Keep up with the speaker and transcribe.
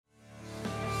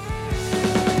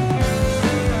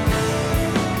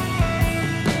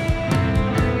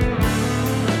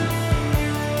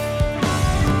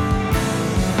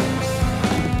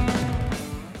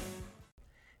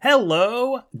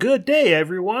Hello, good day,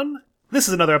 everyone. This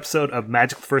is another episode of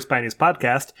Magic the First Pioneers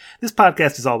podcast. This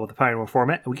podcast is all about the Pioneer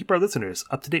format, and we keep our listeners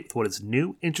up to date with what is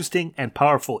new, interesting, and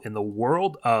powerful in the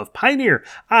world of Pioneer.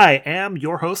 I am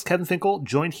your host, Kevin Finkel,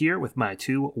 joined here with my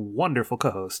two wonderful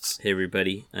co-hosts. Hey,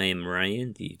 everybody. I am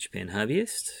Ryan, the Japan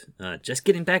hobbyist. Just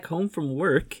getting back home from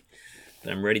work,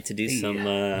 but I'm ready to do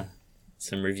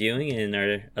some reviewing, and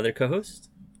our other co-host.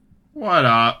 What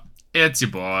up? It's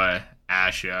your boy,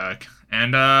 Ashok.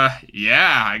 And,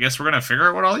 I guess we're gonna figure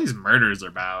out what all these murders are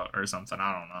about, or something,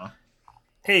 I don't know.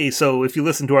 Hey, so if you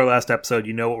listened to our last episode,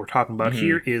 you know what we're talking about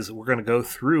here is we're going to go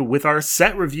through with our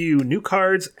set review, new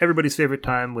cards, everybody's favorite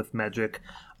time with Magic.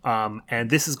 And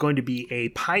this is going to be a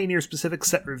Pioneer-specific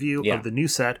set review of the new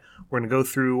set. We're going to go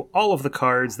through all of the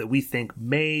cards that we think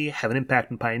may have an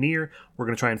impact in Pioneer. We're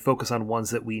going to try and focus on ones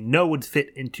that we know would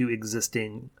fit into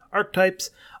existing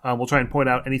archetypes. We'll try and point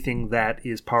out anything that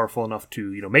is powerful enough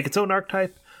to, make its own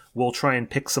archetype. We'll try and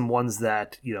pick some ones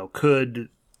that, could,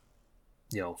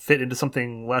 fit into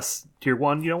something less tier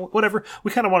 1, whatever.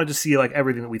 We kind of want to just see,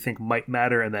 everything that we think might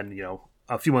matter, and then,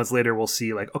 a few months later, we'll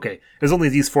see, okay, there's only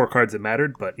these 4 cards that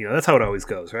mattered, but, that's how it always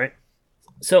goes, right?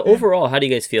 So, overall, how do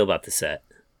you guys feel about the set?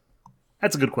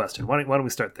 That's a good question. Why don't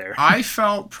we start there? I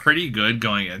felt pretty good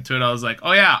going into it. I was like,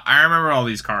 oh yeah, I remember all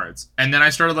these cards. And then I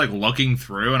started, looking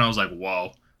through, and I was like,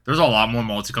 whoa, there's a lot more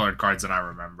multicolored cards than I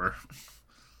remember.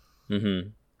 Mm-hmm.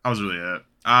 That was really it.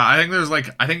 I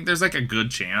think there's a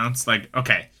good chance.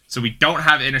 Okay, so we don't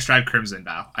have Innistrad Crimson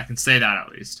Vow. I can say that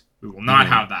at least. We will not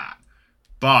have that.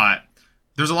 But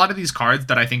there's a lot of these cards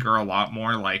that I think are a lot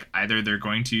more either they're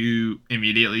going to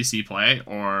immediately see play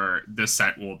or this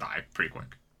set will die pretty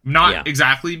quick. Not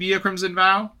exactly be a Crimson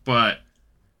Vow, but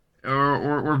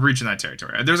we're breaching that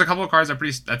territory. There's a couple of cards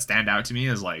that stand out to me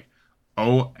as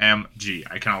OMG.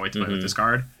 I cannot wait to play with this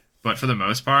card. But for the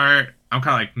most part, I'm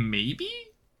kind of maybe?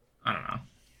 I don't know.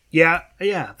 Yeah,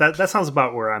 that sounds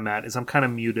about where I'm at, is I'm kind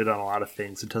of muted on a lot of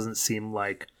things. It doesn't seem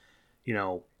like,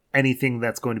 anything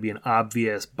that's going to be an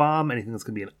obvious bomb, anything that's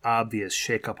going to be an obvious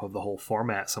shakeup of the whole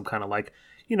format. So I'm kind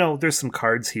of there's some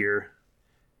cards here.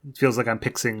 It feels like I'm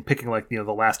picking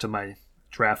the last of my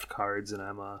draft cards, and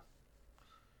I'm What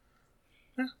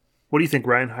do you think,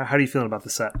 Ryan? How are you feeling about the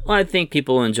set? Well, I think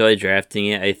people enjoy drafting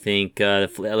it. I think,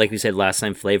 like we said last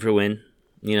time, flavor win.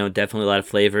 Definitely a lot of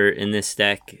flavor in this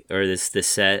deck, or this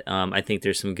set. I think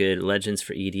there's some good legends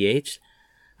for EDH.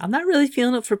 I'm not really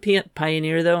feeling it for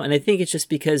Pioneer, though, and I think it's just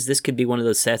because this could be one of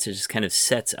those sets that just kind of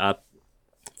sets up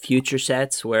future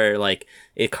sets where,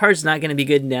 a card's not going to be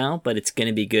good now, but it's going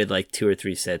to be good, 2 or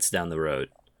 3 sets down the road.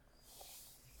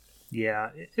 Yeah,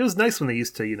 it was nice when they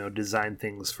used to, design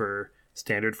things for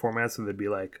standard formats, and there'd be,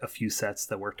 a few sets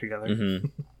that work together.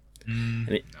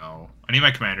 Mm-hmm. No. I need my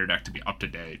Commander deck to be up to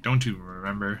date. Don't you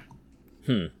remember?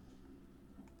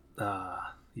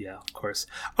 Yeah, of course.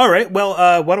 All right,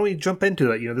 well, why don't we jump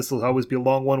into it? This will always be a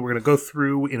long one. We're going to go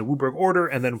through in a Wooburg order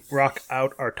and then rock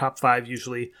out our top 5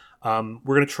 usually. We're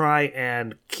going to try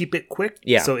and keep it quick.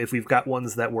 Yeah. So if we've got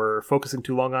ones that we're focusing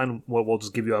too long on, we'll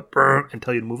just give you a burn and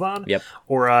tell you to move on. Yep.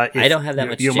 Or if, I don't have that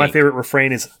much jank. My favorite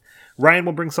refrain is Ryan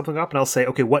will bring something up and I'll say,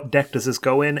 okay, what deck does this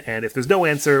go in? And if there's no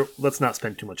answer, let's not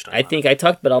spend too much time I think I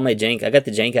talked about all my jank. I got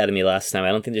the jank out of me last time. I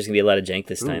don't think there's going to be a lot of jank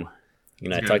this time.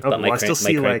 I talked about my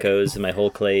Krankos and my whole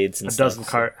Clades and a stuff. dozen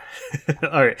cards.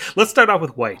 All right, let's start off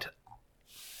with white.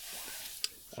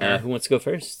 Who wants to go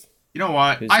first? You know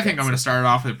what? I think I'm going to start it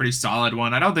off with a pretty solid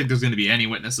one. I don't think there's going to be any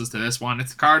witnesses to this one.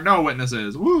 It's a card, no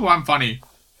witnesses. Woo, I'm funny.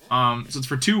 So it's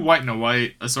for 2 white and a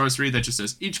white, a sorcery that just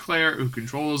says each player who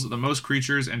controls the most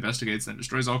creatures investigates and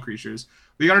destroys all creatures.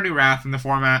 We got a new Wrath in the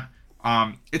format.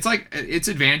 It's its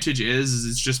advantage is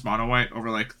it's just mono white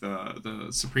over the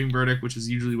Supreme Verdict, which is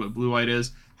usually what blue white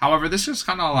is. However, this just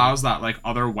kind of allows that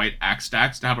other white X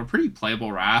decks to have a pretty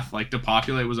playable Wrath.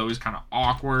 Depopulate was always kind of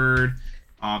awkward.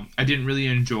 I didn't really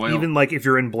enjoy even if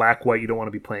you're in black white, you don't want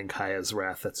to be playing Kaya's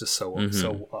Wrath. That's just so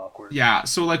awkward. Yeah,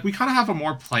 so we kind of have a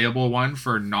more playable one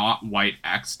for not white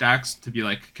X decks to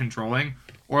be controlling,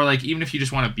 or even if you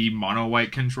just want to be mono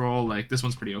white control, this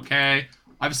one's pretty okay.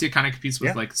 Obviously, it kind of competes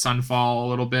with Sunfall a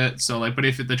little bit. So but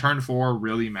if the turn 4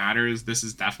 really matters, this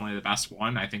is definitely the best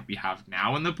one I think we have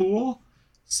now in the pool.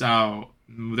 So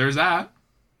there's that.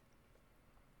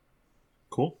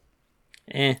 Cool.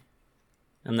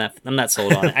 I'm not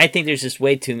sold on it. I think there's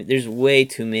way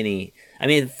too many. I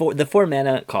mean, the 4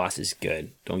 mana cost is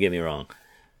good. Don't get me wrong.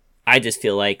 I just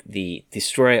feel like the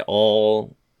destroy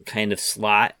all kind of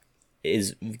slot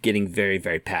is getting very,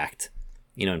 very packed,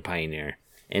 in Pioneer.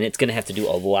 And it's going to have to do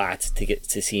a lot to get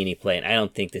to see any play. And I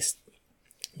don't think this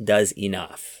does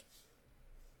enough.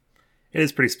 It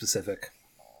is pretty specific.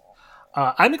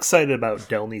 I'm excited about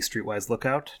Delny Streetwise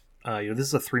Lookout. This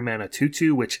is a 3-mana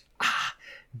 2/2, which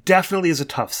definitely is a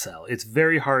tough sell. It's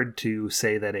very hard to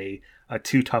say that a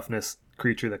 2 toughness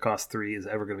creature that costs 3 is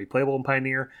ever going to be playable in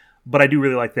Pioneer. But I do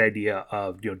really like the idea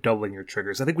of doubling your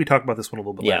triggers. I think we talked about this one a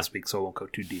little bit last week, so I won't go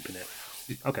too deep in it.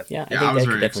 Okay. Yeah, I was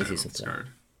very excited about this card.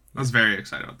 I was very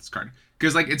excited about this card.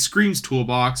 Because, like, it screams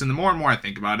toolbox, and the more and more I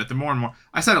think about it, the more and more...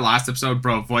 I said it last episode,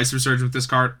 bro, voice resurgence with this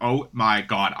card. Oh, my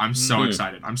God. I'm so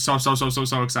excited. I'm so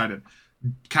excited.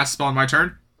 Cast a spell on my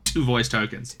turn, 2 voice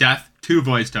tokens. Death, 2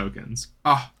 voice tokens.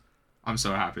 Oh, I'm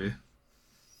so happy.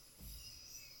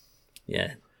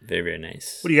 Yeah, very, very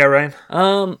nice. What do you got,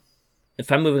 Ryan?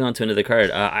 If I'm moving on to another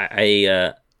card,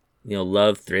 I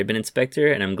love Thraben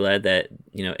Inspector, and I'm glad that,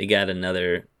 it got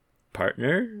another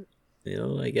partner,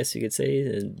 I guess you could say,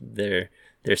 their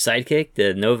sidekick,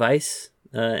 the No Vice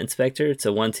Inspector. It's a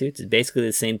 1/2. It's basically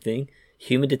the same thing.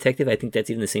 Human Detective, I think that's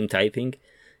even the same typing.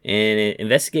 And it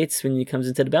investigates when he comes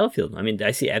into the battlefield. I mean,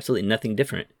 I see absolutely nothing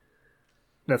different.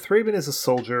 Now, Thraben is a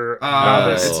soldier.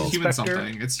 Novice it's Inspector. human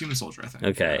something. It's human soldier, I think.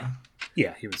 Okay.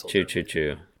 Yeah, human soldier.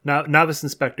 True. Now, Novice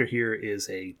Inspector here is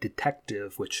a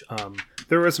detective, which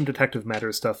there was some detective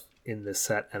matter stuff in this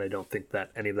set, and I don't think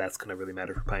that any of that's going to really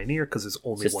matter for Pioneer because there's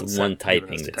only just one one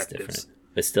typing that's different,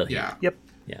 but still here. Yeah. Yep.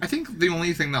 Yeah. I think the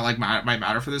only thing that might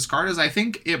matter for this card is I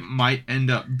think it might end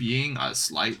up being a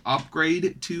slight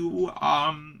upgrade to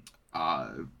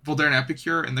Voldaren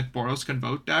Epicure in the Boros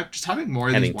Convoke deck. Just having more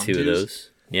of these 1/2s. 2 of those.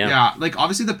 Yeah. Yeah, like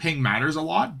obviously the ping matters a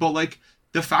lot, but like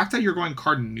the fact that you're going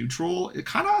card neutral, it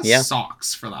kind of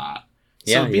sucks for that.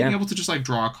 So being able to just like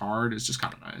draw a card is just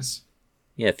kind of nice.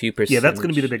 Yeah, a few percent. Yeah, that's going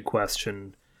to be the big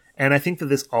question. And I think that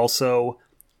this also,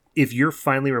 if you're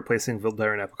finally replacing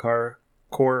Voldaren Epicure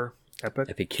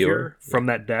from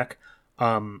that deck,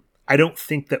 I don't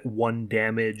think that 1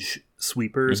 damage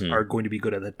sweepers are going to be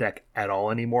good at the deck at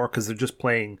all anymore because they're just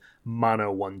playing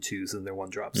mono 1/2s in their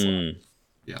 1-drop slot.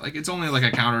 Yeah, like it's only like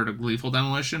a counter to Gleeful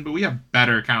Demolition, but we have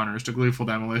better counters to Gleeful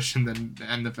Demolition than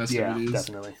End the Festivities. Yeah,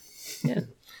 definitely. Yeah,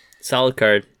 solid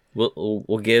card.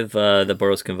 We'll give the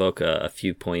Boros Convoke a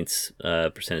few points,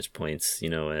 percentage points.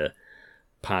 A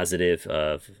positive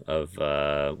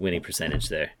of winning percentage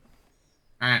there.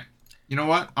 All right. You know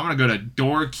what? I'm gonna go to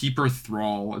Doorkeeper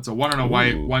Thrall. It's a 1 and a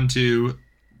white 1/2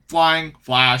 flying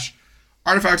flash.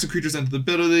 Artifacts and creatures enter the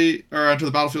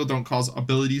battlefield don't cause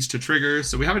abilities to trigger.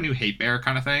 So we have a new hate bear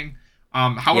kind of thing.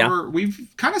 However, we've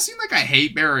kind of seen like a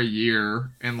hate bear a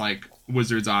year in like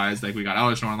Wizard's Eyes. Like we got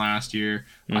Elishnorn last year,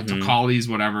 Takali's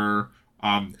whatever,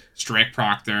 Strick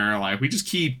Proctor. Like we just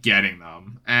keep getting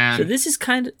them. And so this is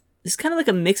kind of like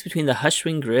a mix between the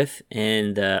Hushwing Gryff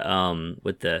and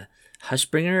with the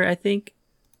Hushbringer, I think.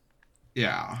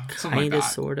 Yeah, something like that.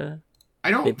 Sorta.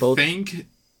 I don't think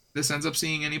this ends up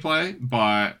seeing any play,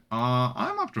 but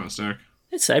I'm optimistic.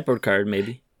 It's a sideboard card,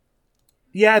 maybe.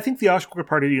 Yeah, I think the Oshkor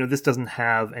party, this doesn't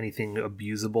have anything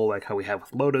abusable like how we have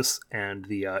with Lotus and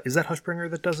the is that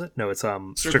Hushbringer that does it? No, it's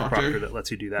Strict Proctor that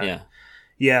lets you do that.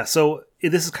 Yeah, so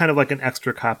this is kind of like an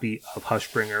extra copy of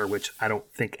Hushbringer, which I don't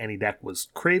think any deck was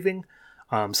craving.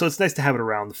 So it's nice to have it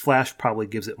around. The Flash probably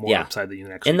gives it more upside that you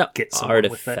can actually get someone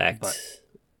with it. But...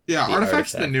 Yeah,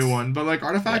 Artifact's the new one, but like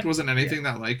Artifact wasn't anything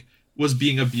that like was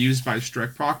being abused by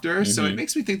Strict Proctor, so it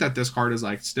makes me think that this card is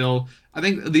like still... I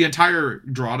think the entire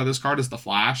draw to this card is the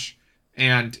Flash,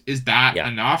 and is that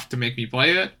enough to make me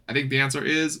play it? I think the answer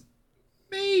is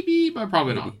maybe, but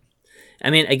probably not. I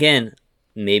mean, again,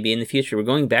 maybe in the future. We're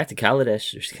going back to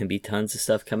Kaladesh. There's going to be tons of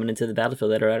stuff coming into the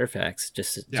battlefield that are artifacts.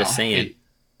 Just saying.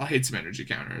 I'll hate some energy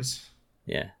counters.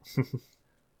 Yeah. All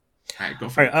right, go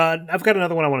for it. I've got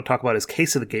another one I want to talk about is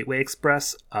Case of the Gateway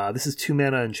Express. This is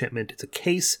 2-mana enchantment. It's a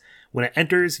case. When it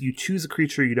enters, you choose a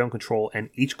creature you don't control, and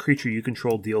each creature you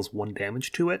control deals 1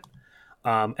 damage to it.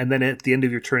 And then at the end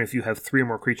of your turn, if you have 3 or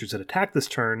more creatures that attack this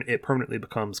turn, it permanently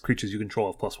becomes creatures you control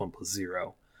of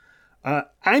 +1/+0.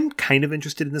 I'm kind of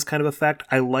interested in this kind of effect.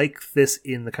 I like this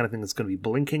in the kind of thing that's going to be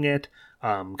blinking it,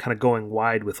 kind of going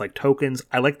wide with like tokens.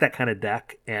 I like that kind of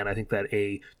deck, and I think that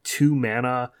a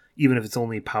 2-mana, even if it's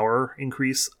only power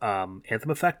increase,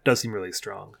 Anthem effect does seem really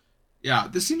strong. Yeah,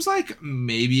 this seems like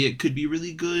maybe it could be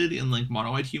really good in like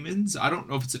mono-white humans. I don't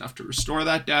know if it's enough to restore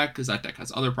that deck, because that deck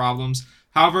has other problems.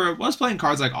 However, it was playing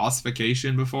cards like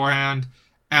Ossification beforehand,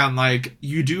 and like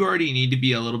you do already need to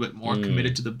be a little bit more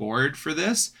committed to the board for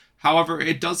this. However,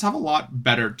 it does have a lot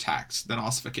better text than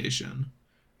Ossification.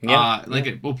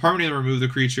 It will permanently remove the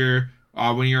creature.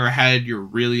 When you're ahead, you're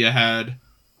really ahead.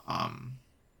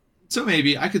 So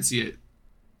maybe I could see it.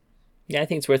 Yeah, I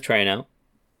think it's worth trying out.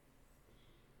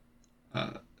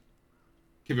 If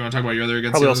you want to talk about your other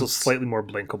against probably also slightly more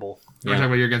blinkable. You want to talk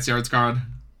about your against yards card?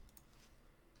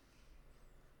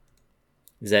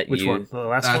 Is that Which you? one? The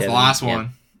last That's one? the last Yeah. one.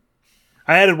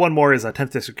 I added one more as a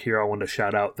 10th District hero I wanted to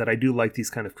shout out that I do like these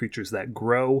kind of creatures that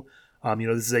grow.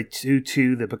 This is a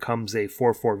 2/2 that becomes a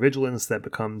 4/4 vigilance that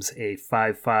becomes a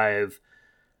 5/5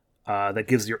 that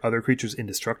gives your other creatures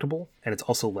indestructible, and it's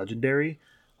also legendary.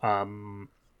 That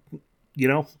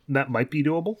might be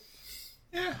doable.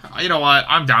 Yeah, you know what?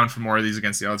 I'm down for more of these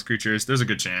against the odds creatures. There's a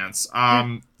good chance.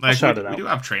 shout it We out. do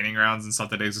have training grounds and stuff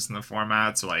that exist in the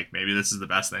format, so like maybe this is the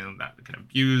best thing that can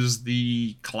abuse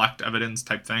the collect evidence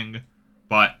type thing.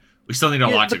 But we still need a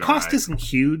lot to the go cost right. isn't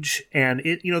huge, and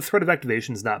threat of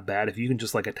activation is not bad. If you can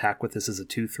just like attack with this as a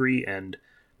 2/3, and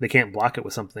they can't block it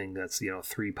with something that's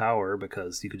 3 power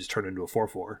because you could just turn it into a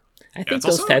 4/4. I think it's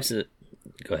those also- types of.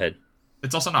 Go ahead.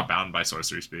 It's also not bound by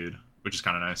sorcery speed, which is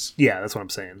kind of nice. Yeah, that's what I'm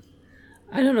saying.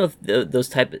 I don't know if these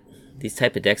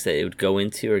type of decks that it would go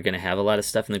into are going to have a lot of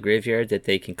stuff in the graveyard that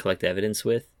they can collect evidence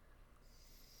with.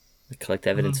 Like collect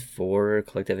evidence 4,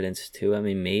 collect evidence 2. I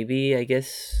mean, maybe, I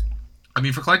guess. I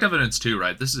mean, for collect evidence too,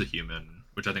 right? This is a human,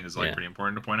 which I think is Yeah. pretty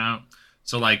important to point out.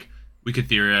 So like we could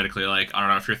theoretically I don't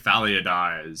know if your Thalia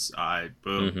dies,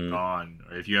 boom, gone.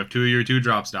 Or if you have 2 of your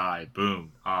 2-drops die,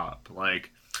 boom, up.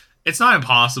 Like it's not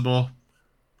impossible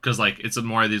because it's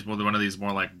one of these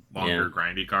more like longer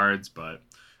grindy cards, but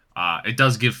it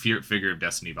does give Figure of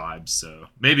Destiny vibes, so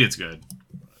maybe it's good.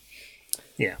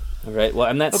 Yeah. All right. Well,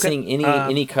 I'm not Okay, seeing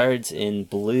any cards in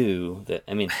blue. That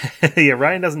I mean, Yeah,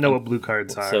 Ryan doesn't know what blue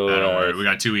cards are. so Don't worry, we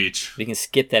got 2 each. we can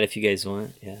skip that if you guys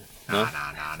want. Yeah. No? Nah.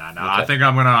 I think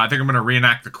I'm gonna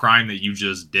reenact the crime that you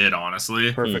just did.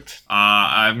 Honestly, Perfect.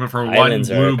 I'm going for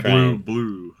Islands are a one crime.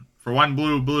 blue. For 1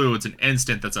 blue, it's an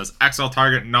instant that says exile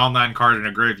target non-land card in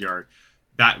a graveyard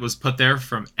that was put there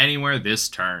from anywhere this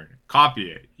turn.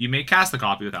 Copy it. You may cast the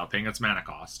copy without paying its mana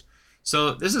cost.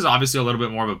 So this is obviously a little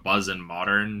bit more of a buzz in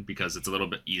Modern because it's a little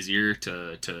bit easier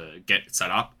to get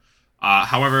set up.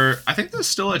 However, I think there's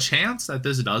still a chance that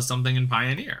this does something in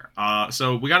Pioneer.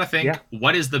 So we got to think,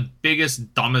 what is the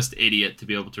biggest, dumbest idiot to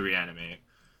be able to reanimate?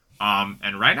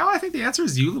 And right now, I think the answer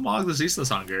is Ulamog the Ceaseless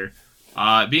Hunger.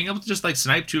 Being able to just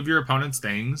snipe 2 of your opponent's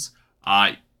things.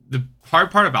 The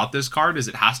hard part about this card is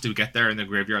it has to get there in the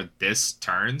graveyard this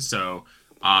turn. So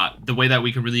the way that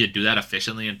we can really do that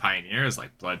efficiently in Pioneer is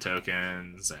blood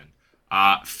tokens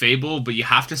and Fable, but you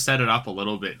have to set it up a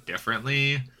little bit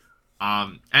differently.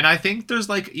 And I think there's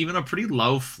even a pretty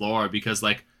low floor because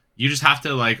you just have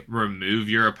to remove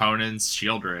your opponent's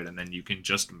Shieldred and then you can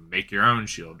just make your own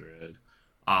Shieldred.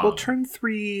 Well, turn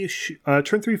 3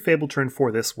 Fable, turn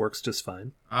 4 this works just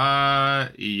fine.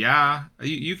 Yeah,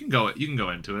 you can go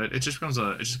into it. It just becomes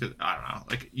I don't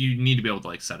know. You need to be able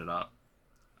to set it up.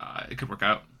 It could work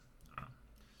out.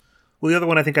 Well, the other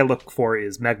one I think I look for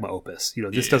is Magma Opus.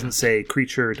 This doesn't say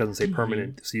creature, it doesn't say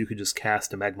permanent, so you could just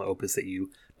cast a Magma Opus that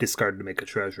you discard to make a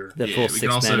treasure. The full we 6 can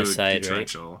also mana do side, right?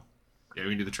 Torrential. Yeah, we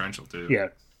can do the Torrential too. Yeah,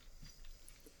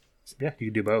 you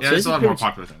can do both. Yeah, So there's this a is lot more pretty-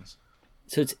 popular things.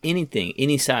 So it's anything,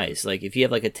 any size. If you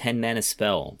have a 10 mana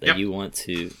spell that Yep. you want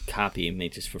to copy and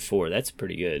make just for 4, that's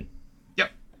pretty good.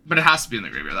 Yep, but it has to be in the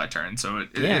graveyard that turn, so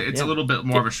it's a little bit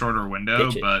more of a shorter window,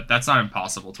 Pitch it. but that's not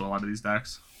impossible to a lot of these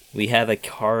decks. We have a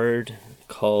card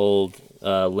called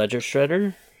Ledger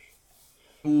Shredder.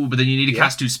 Ooh, but then you need to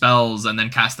cast 2 spells and then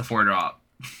cast the 4-drop.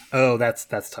 Oh, that's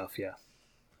tough, yeah.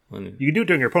 You can do it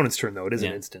during your opponent's turn, though. It is an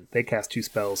Yeah. instant. They cast 2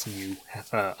 spells and you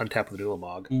untap with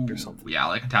Ulamog or something. Yeah,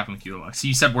 I'm tapping with you. See,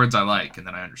 you said words I like, and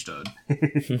then I understood.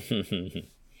 Alright,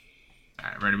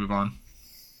 ready to move on?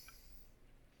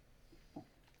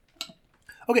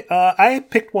 Okay, I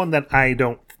picked one that I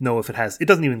don't know if it has... It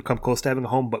doesn't even come close to having a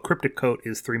home, but Cryptic Coat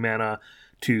is 3 mana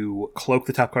to cloak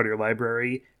the top card of your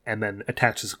library and then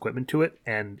attach this equipment to it,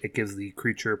 and it gives the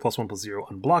creature +1/+0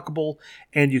 unblockable,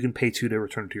 and you can pay 2 to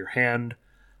return it to your hand.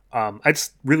 I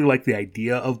just really like the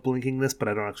idea of blinking this, but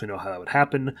I don't actually know how that would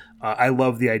happen. I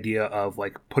love the idea of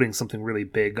putting something really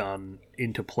big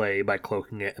into play by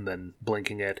cloaking it and then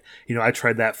blinking it. I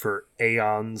tried that for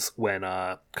Aeons when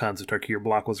Khans of Tarkir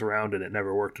block was around, and it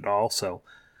never worked at all. So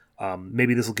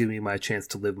maybe this will give me my chance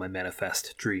to live my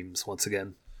manifest dreams once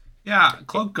again. Yeah,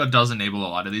 Cloak does enable a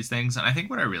lot of these things, and I think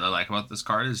what I really like about this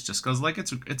card is just because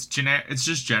it's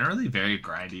just generally very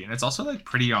grindy, and it's also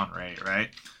pretty on rate, right?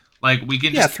 We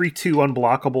can just 3/2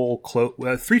 unblockable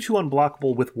 3/2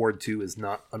 unblockable with Ward 2 is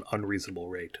not an unreasonable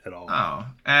rate at all. Oh,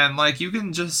 and you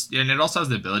can just, and it also has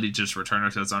the ability to just return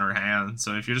it to its owner hand.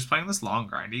 So if you're just playing this long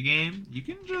grindy game, you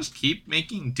can just keep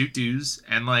making 2/2s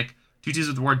and 2/2s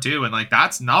with Ward 2, and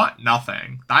that's not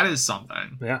nothing. That is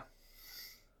something. Yeah.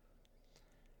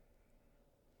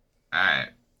 All right,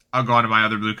 I'll go on to my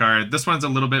other blue card. This one's a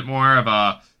little bit more of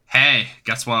a hey,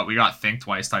 guess what? We got think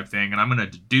twice type thing, and I'm gonna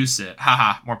deduce it.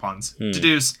 Haha, more puns. Hmm.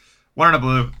 Deduce. 1 and a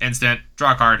blue, instant,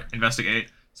 draw a card, investigate.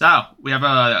 So we have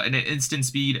an instant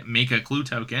speed make a clue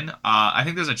token. I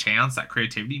think there's a chance that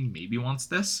creativity maybe wants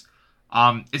this.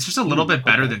 It's just a little bit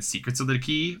better than Secrets of the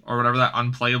Key or whatever that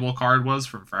unplayable card was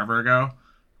from forever ago.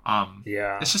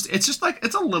 Yeah. It's just like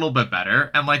it's a little bit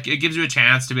better, and like it gives you a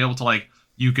chance to be able to like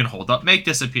you can hold up make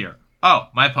disappear. Oh,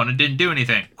 my opponent didn't do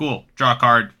anything. Cool. Draw a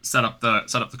card, set up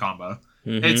the combo.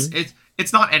 Mm-hmm.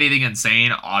 It's not anything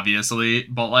insane, obviously,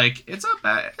 but like it's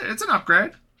an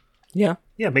upgrade. Yeah.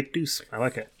 Yeah, make deuce. I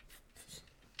like it.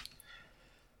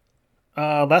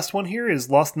 Last one here is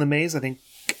Lost in the Maze. I think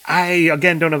I,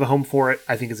 again, don't have a home for it.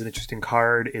 I think it's an interesting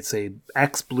card. It's a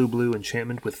X blue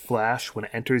enchantment with flash. When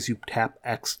it enters, you tap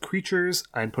X creatures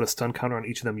and put a stun counter on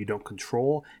each of them you don't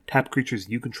control. Tap creatures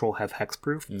you control have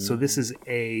hexproof. Mm-hmm. So this is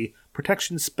a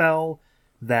protection spell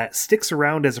that sticks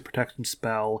around as a protection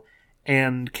spell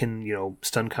and can,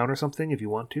 stun counter something if you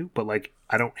want to. But,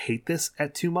 I don't hate this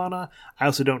at 2 mana. I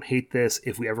also don't hate this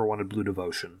if we ever wanted Blue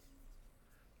Devotion.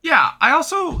 Yeah, I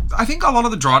think a lot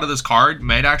of the draw to this card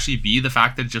might actually be the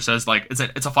fact that it just says,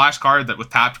 it's a flash card that with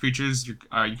tapped creatures you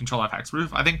control have hexproof.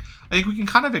 I think we can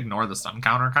kind of ignore the stun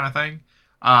counter kind of thing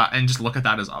and just look at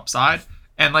that as upside.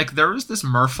 And, there was this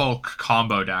Merfolk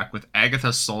combo deck with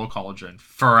Agatha's Soul Cauldron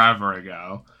forever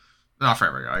ago. Not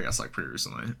forever ago, I guess, pretty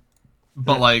recently.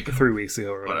 But 3 weeks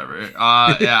ago or whatever.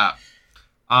 Yeah.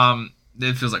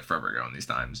 It feels like forever ago in these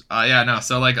times.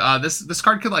 So this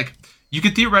card could you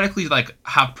could theoretically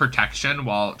have protection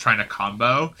while trying to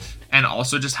combo, and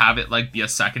also just have it be a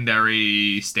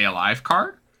secondary stay alive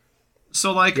card.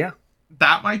 So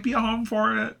that might be a home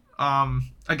for it.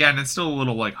 Again, it's still a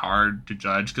little hard to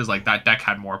judge because that deck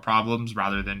had more problems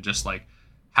rather than just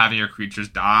having your creatures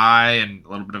die, and a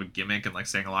little bit of a gimmick and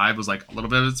staying alive was a little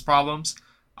bit of its problems.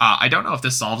 I don't know if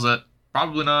this solves it.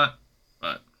 Probably not,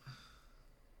 but...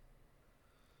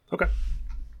 Okay.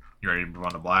 You ready to move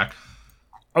on to black?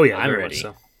 Oh, yeah, I'm ready. So.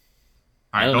 All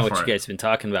right, I don't know what you guys have been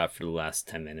talking about for the last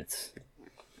 10 minutes.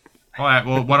 All right,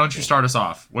 well, why don't you start us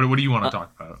off? What do you want to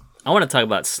talk about? I want to talk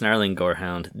about Snarling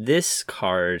Gorehound. This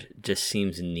card just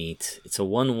seems neat. It's a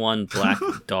 1/1 black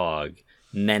dog,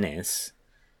 menace.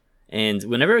 And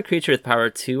whenever a creature with power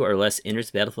 2 or less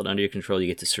enters the battlefield under your control, you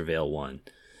get to surveil 1.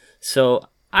 So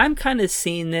I'm kind of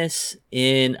seeing this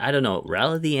in, I don't know,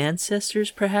 Rally the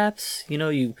Ancestors, perhaps?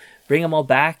 You bring them all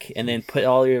back and then put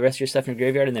all your rest of your stuff in your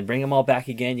graveyard and then bring them all back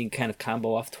again. You can kind of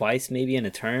combo off twice, maybe in a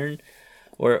turn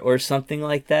or something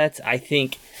like that. I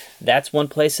think that's one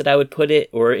place that I would put it,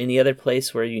 or any other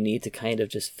place where you need to kind of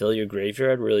just fill your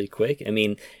graveyard really quick. I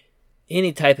mean,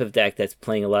 any type of deck that's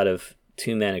playing a lot of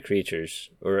 2-mana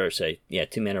creatures,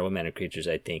 2-mana or 1-mana creatures,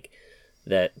 I think,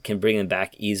 that can bring them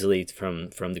back easily from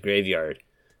the graveyard.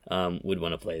 Would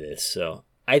want to play this. So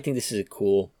I think this is a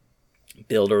cool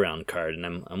build around card, and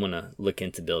I'm gonna look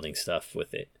into building stuff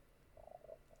with it.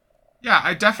 Yeah,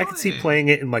 I can see playing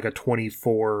it in a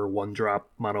 24 1-drop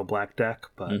mono black deck,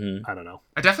 but I don't know.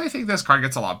 I definitely think this card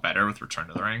gets a lot better with Return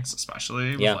to the Ranks,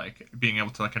 especially with being able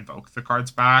to invoke the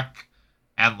cards back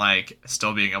and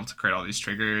still being able to create all these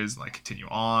triggers and continue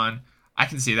on. I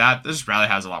can see that. This rally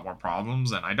has a lot more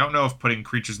problems, and I don't know if putting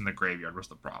creatures in the graveyard was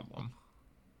the problem.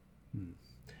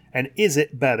 And is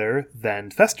it better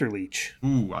than Fester Leech?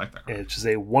 Ooh, I like that card. Which is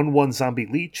a 1/1 zombie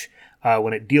leech.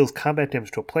 When it deals combat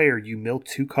damage to a player, you mill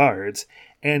 2 cards,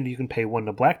 and you can pay 1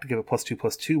 to black to give it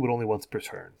 +2/+2, but only once per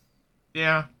turn.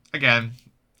 Yeah, again,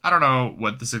 I don't know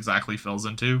what this exactly fills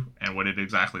into and what it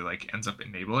exactly ends up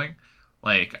enabling.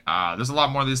 There's a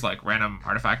lot more of these random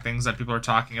artifact things that people are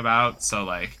talking about. So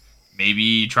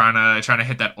maybe trying to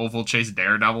hit that Oval Chase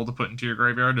Daredevil to put into your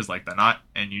graveyard is the nut,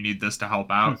 and you need this to help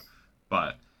out.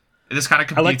 But this kind of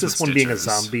competes. I like this with one Stitchers. being a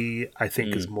zombie. I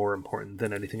think is more important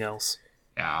than anything else.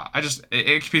 Yeah,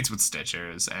 it competes with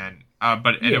Stitchers, and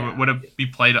would it be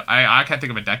played? I can't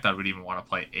think of a deck that would even want to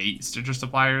play 8 Stitcher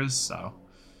suppliers. So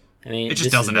I mean, it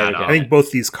just doesn't add up. I think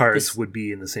both these cards would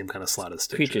be in the same kind of slot as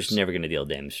Stitchers. Creature's never going to deal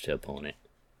damage to opponent.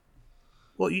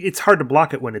 Well, it's hard to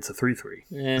block it when it's a 3/3.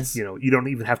 Yes. You don't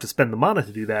even have to spend the mana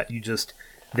to do that.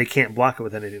 They can't block it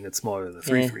with anything that's smaller than a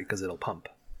 3/3 because it'll pump.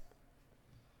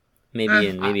 Maybe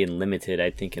in limited,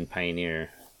 I think in Pioneer.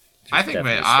 I don't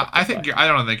think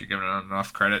you're giving it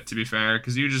enough credit, to be fair,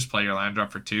 because you just play your land drop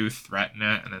for 2, threaten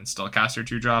it, and then still cast your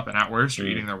 2-drop, and at worst you're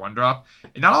eating their 1-drop.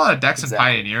 And not a lot of decks in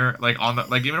Pioneer,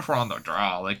 even if we're on the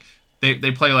draw,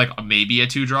 they play maybe a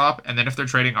 2-drop, and then if we're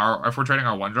trading our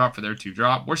 1-drop for their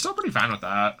 2-drop, we're still pretty fine with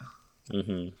that.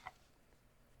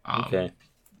 Okay.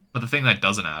 But the thing that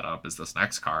doesn't add up is this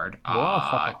next card.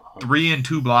 3 and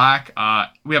 2 black.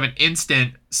 We have an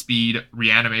instant speed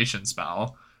reanimation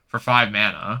spell for 5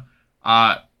 mana.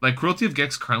 Like Cruelty of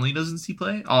Gix currently doesn't see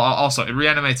play. Also, it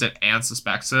reanimates it and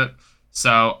suspects it.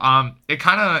 So it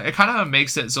kind of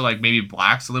makes it so like maybe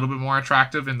black's a little bit more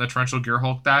attractive in the Torrential Gear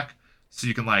Hulk deck. So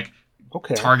you can like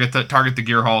target the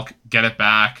Gear Hulk, get it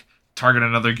back, target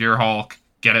another Gear Hulk,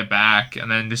 get it back, and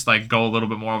then just like go a little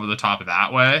bit more over the top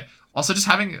that way. Also, just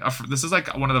having this is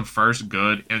like one of the first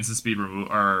good instant speed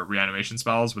or reanimation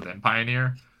spells within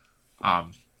Pioneer.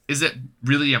 Is it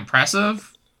really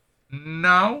impressive?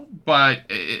 No, but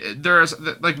there's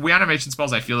like reanimation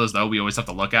spells. I feel as though we always have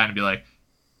to look at and be like,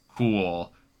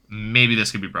 cool, maybe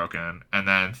this could be broken, and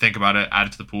then think about it, add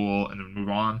it to the pool, and then move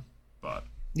on. But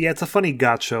yeah, it's a funny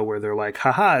gotcha where they're like,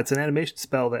 haha, it's an animation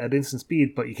spell that at instant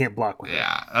speed, but you can't block with it.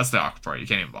 Yeah, that's the awkward part. You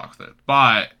can't even block with it.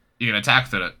 But you can attack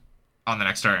with it on the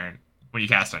next turn when you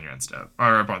cast on your end step,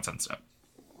 or opponent's end step.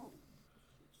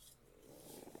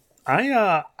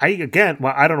 I again,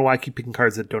 well, I don't know why I keep picking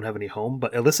cards that don't have any home,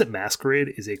 but Illicit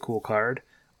Masquerade is a cool card.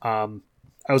 I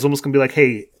was almost going to be like,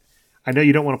 hey, I know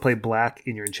you don't want to play black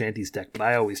in your Enchanties deck, but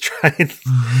I always try and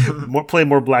play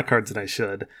more black cards than I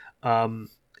should.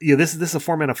 This is a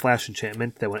 4-mana flash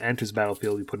enchantment that when it enters the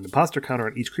battlefield, you put an imposter counter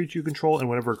on each creature you control, and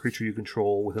whenever a creature you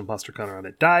control with an imposter counter on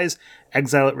it dies,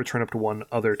 exile it, return up to one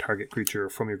other target creature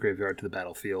from your graveyard to the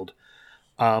battlefield.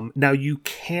 Now you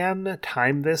can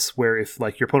time this where if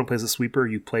like your opponent plays a sweeper,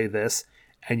 you play this,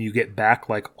 and you get back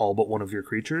like all but one of your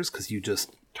creatures because you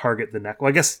just target the neck. Well,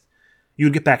 I guess you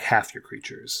would get back half your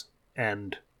creatures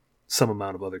and some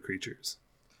amount of other creatures.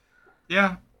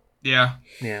 Yeah. Maybe.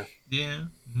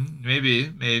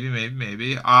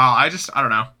 I don't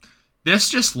know. This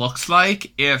just looks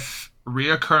like if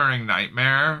Reoccurring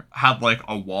Nightmare had like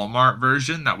a Walmart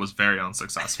version that was very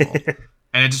unsuccessful.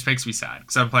 And it just makes me sad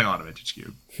because I'm playing a lot of Vintage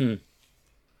Cube.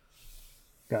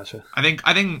 Gotcha. I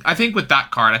think with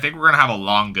that card, I think we're gonna have a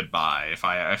long goodbye. If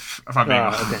I'm being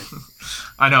okay.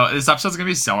 I know this episode's gonna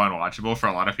be so unwatchable for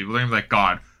a lot of people. They're gonna be like,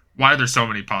 God, why are there so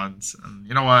many puns? And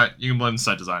you know what? You can blame the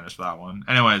set designers for that one.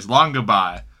 Anyways, long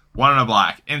goodbye. 1 and a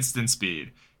black, instant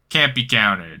speed, can't be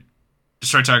countered.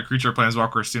 Destroy target creature,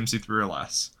 planeswalker, or CMC 3 or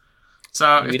less.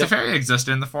 So if Teferi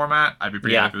existed in the format, I'd be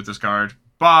pretty happy with this card.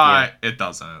 But it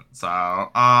doesn't.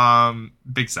 So,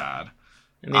 big sad.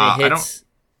 I mean,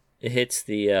 it hits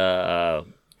the,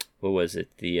 what was it?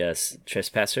 The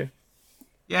Trespasser?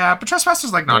 Yeah, but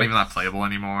Trespasser's, like, not even that playable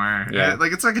anymore. Yeah.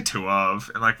 Like, it's like a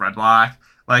 2-of in, like, red-black.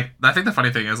 Like, I think the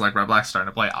funny thing is, like, red-black's starting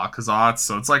to play Alcazats,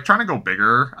 so it's, like, trying to go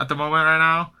bigger at the moment right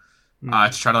now.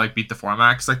 To try to, like, beat the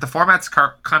format. Because, like, the format's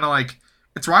kind of, like,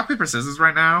 it's rock, paper, scissors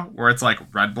right now, where it's, like,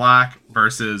 red-black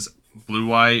versus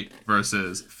blue-white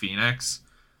versus Phoenix.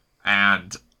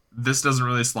 And this doesn't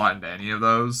really slot into any of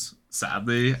those,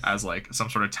 sadly, as like some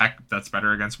sort of tech that's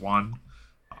better against one.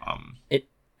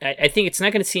 I think it's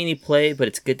not going to see any play, but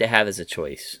it's good to have as a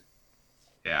choice.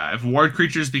 Yeah, if ward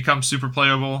creatures become super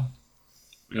playable,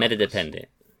 meta dependent.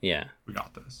 Yeah, we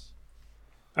got this.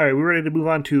 All right, we ready to move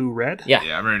on to red? Yeah,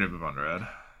 I'm ready to move on to red.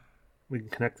 We can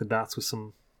connect the dots with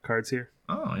some cards here.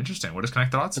 Oh, interesting. What does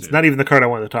Connect the Dots do? It's not even the card I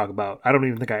wanted to talk about. I don't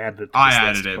even think I added it to this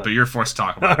added list, but you're forced to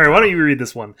talk about it. All right, why don't you read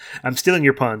this one? I'm stealing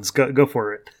your puns. Go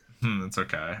for it. That's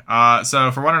okay.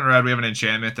 So for 1 in red, we have an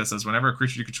enchantment that says whenever a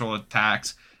creature you control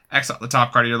attacks, exile the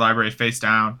top card of your library face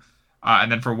down.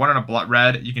 And then for 1 in a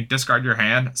red, you can discard your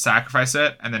hand, sacrifice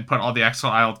it, and then put all the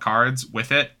exiled cards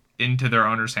with it into their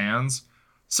owner's hands.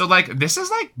 So, like, this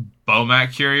is like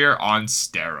Bomat Courier on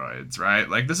steroids, right?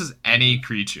 Like, this is any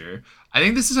creature. I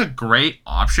think this is a great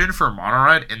option for mono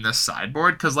red in this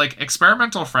sideboard because, like,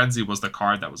 Experimental Frenzy was the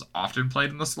card that was often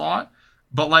played in the slot.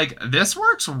 But, like, this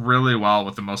works really well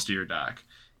with the most of your deck.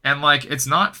 And, like, it's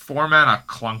not 4-mana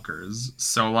clunkers.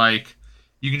 So, like,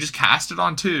 you can just cast it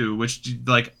on 2, which,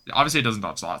 like, obviously it doesn't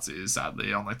dodge Thoughtseize,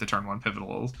 sadly, on, like, the turn 1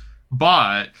 pivotals.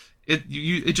 But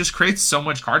it just creates so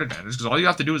much card advantage because all you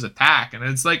have to do is attack. And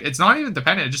it's, like, it's not even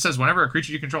dependent. It just says whenever a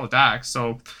creature you control attacks.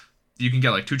 So you can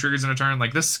get like 2 triggers in a turn.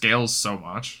 Like, this scales so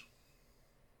much.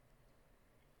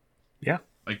 Yeah,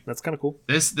 like that's kind of cool.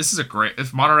 This is a great.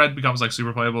 If mono red becomes like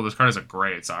super playable, this card is a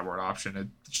great sideboard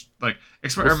option. It's like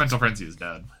Experimental Frenzy is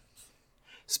dead.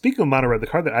 Speaking of mono red, the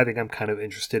card that I think I'm kind of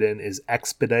interested in is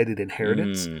Expedited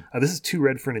Inheritance. This is 2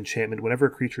 red for an enchantment. Whenever a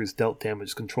creature is dealt damage,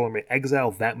 its controller may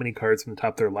exile that many cards from the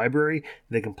top of their library.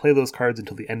 They can play those cards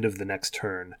until the end of the next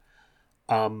turn.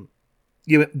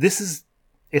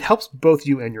 It helps both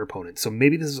you and your opponent. So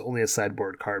maybe this is only a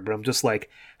sideboard card, but I'm just like,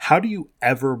 how do you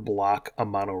ever block a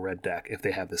mono red deck if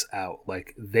they have this out?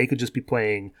 Like, they could just be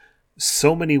playing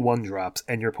so many 1-drops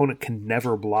and your opponent can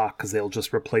never block because they'll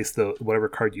just replace the whatever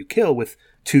card you kill with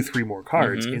 2-3 more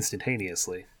cards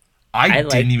instantaneously. I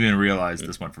didn't even realize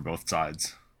this went for both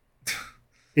sides.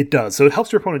 It does. So it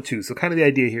helps your opponent too. So kind of the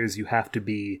idea here is you have to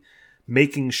be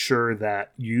making sure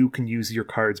that you can use your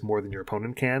cards more than your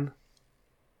opponent can.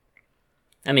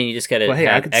 I mean, you just gotta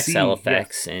have XL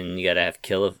effects, and you gotta have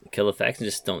kill effects, and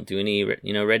just don't do any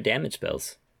red damage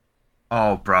spells.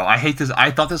 Oh, bro, I hate this.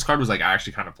 I thought this card was like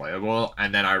actually kind of playable,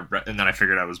 and then I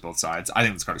figured out it was both sides. I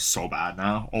think this card is so bad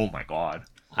now. Oh my god.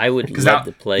 I would love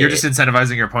to play. You're just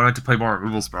incentivizing your opponent to play more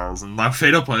removal spells and not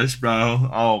Fatal Push, bro.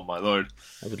 Oh my lord.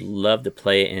 I would love to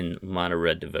play it in Mono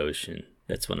Red Devotion.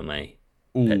 That's one of my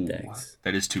pet decks.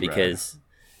 That is too because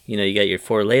you got your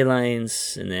 4 ley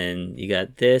lines, and then you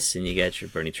got this, and you got your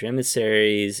Burning Tree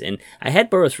Emissaries, and I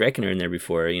had Boros Reckoner in there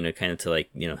before, kind of to like,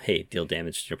 hey, deal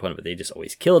damage to your opponent, but they just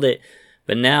always killed it.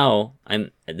 But now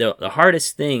I'm the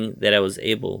hardest thing that I was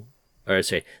able, or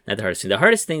sorry, not the hardest thing. The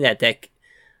hardest thing that deck,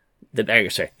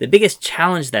 the biggest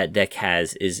challenge that deck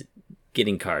has is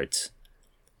getting cards,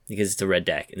 because it's a red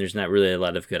deck, and there's not really a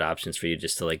lot of good options for you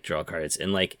just to like draw cards.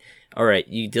 And like, all right,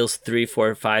 you deal 3,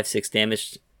 4, 5, 6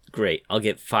 damage. Great, I'll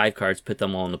get 5 cards, put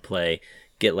them all into play,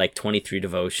 get like 23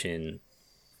 devotion,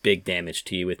 big damage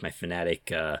to you with my Fanatic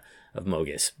of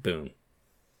Mogus. Boom.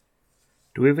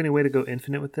 Do we have any way to go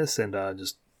infinite with this and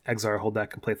just exile our whole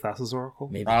deck and play Thassa's Oracle?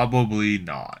 Maybe. Probably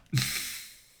not.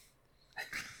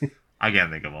 I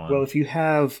can't think of one. Well, if you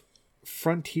have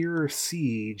Frontier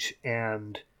Siege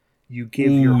and you give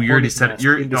your you already said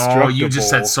you just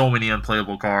said so many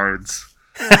unplayable cards.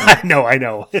 I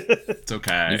know. It's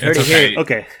okay. It's okay.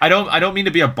 Okay. I don't mean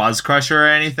to be a buzz crusher or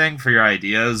anything for your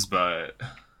ideas, but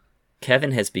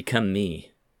Kevin has become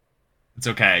me. It's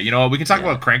okay. We can talk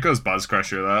about Krenko's buzz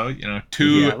crusher though.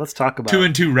 Let's talk about 2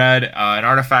 and 2 red, an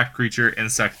artifact creature,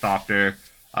 Insect Thopter.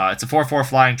 It's a 4/4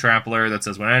 flying trampler that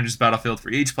says when it enters the battlefield, for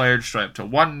each player, destroy up to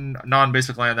 1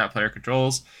 non-basic land that player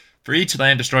controls. For each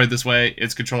land destroyed this way,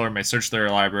 its controller may search their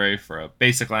library for a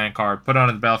basic land card, put it on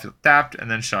the battlefield tapped, and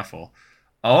then shuffle.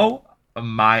 Oh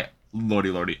my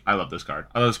lordy. I love this card.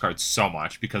 I love this card so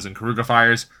much because in Karuga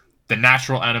Fires, the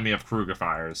natural enemy of Karuga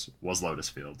Fires was Lotus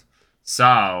Field.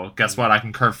 So, guess what? I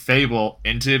can curve Fable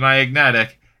into my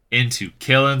Magnetic into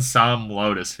killing some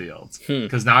Lotus Fields.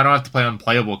 Because now I don't have to play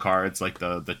unplayable cards like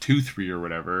the 2/3 or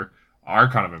whatever,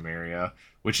 Archon of Emeria,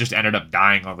 which just ended up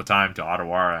dying all the time to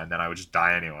Otawara, and then I would just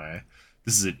die anyway.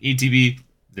 This is an ETB.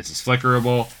 This is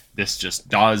flickerable. This just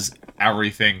does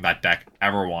everything that deck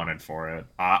ever wanted for it.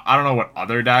 I don't know what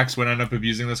other decks would end up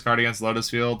abusing this card against Lotus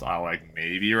Field. Like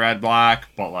maybe red-black,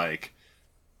 but like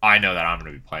I know that I'm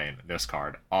going to be playing this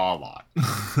card a lot.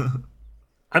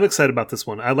 I'm excited about this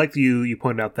one. I like you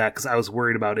pointed out that because I was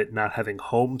worried about it not having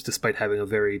homes, despite having a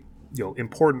very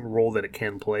important role that it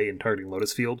can play in targeting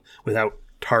Lotus Field without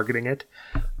targeting it.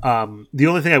 The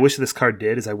only thing I wish this card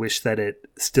did is I wish that it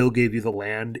still gave you the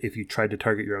land if you tried to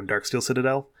target your own Darksteel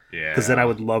Citadel. Yeah. Because then I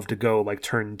would love to go like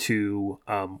turn to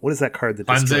what is that card that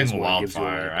Cleansing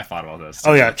Wildfire? I thought about this.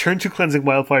 Oh yeah, turn 2 Cleansing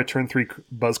Wildfire, turn 3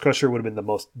 Buzz Crusher would have been the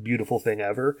most beautiful thing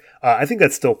ever. I think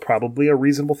that's still probably a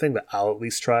reasonable thing that I'll at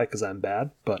least try because I'm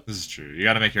bad. But this is true. You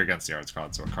got to make your against the odds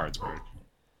cards so cards break.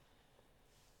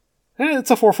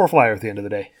 It's a 4/4 flyer at the end of the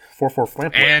day. 4/4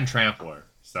 Trampler. And Trampler.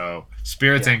 So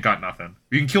Spirits ain't got nothing.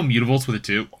 You can kill Mutables with it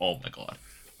too. Oh my god,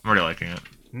 I'm already liking it.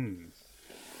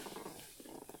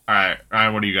 All right,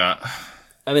 Ryan, what do you got?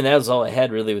 I mean, that was all I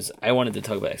had. Really, was I wanted to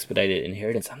talk about Expedited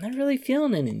Inheritance. I'm not really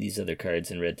feeling any of these other cards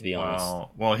in red, to be honest.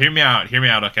 Well, hear me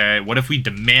out. Okay, what if we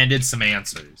demanded some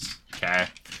answers? Okay,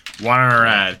 1 on a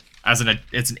red.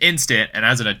 It's an instant, and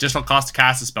as an additional cost to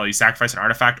cast a spell, you sacrifice an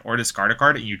artifact or discard a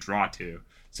card, and you draw 2.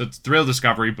 So it's Thrill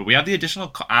Discovery, but we have the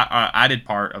additional added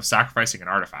part of sacrificing an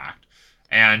artifact.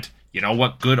 And you know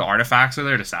what good artifacts are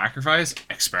there to sacrifice?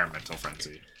 Experimental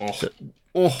Frenzy.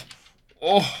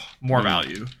 More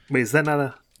value. Wait, is that not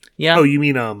a... Yeah. Oh, you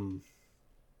mean...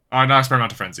 not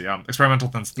Experimental Frenzy. Experimental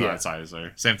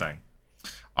Synthesizer. Same thing.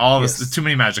 All of this, too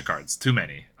many magic cards. Too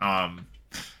many.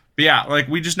 But yeah, like,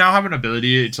 we just now have an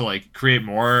ability to, like, create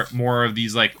more of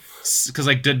these, like... Because,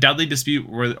 like, the Deadly Dispute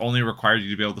only required you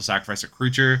to be able to sacrifice a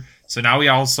creature. So now we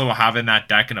also have in that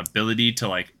deck an ability to,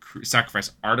 like,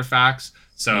 sacrifice artifacts.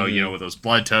 So, with those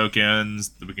blood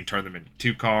tokens, we can turn them into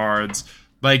 2 cards.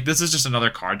 Like, this is just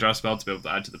another card draw spell to be able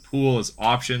to add to the pool as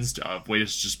options of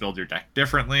ways to just build your deck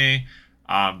differently.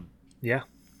 Yeah.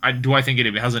 Do I think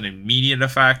it has an immediate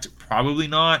effect? Probably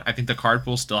not. I think the card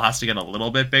pool still has to get a little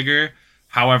bit bigger.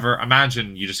 However,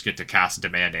 imagine you just get to cast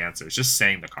Demand Answers. Just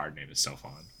saying the card name is so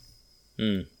fun.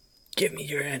 Give me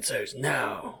your answers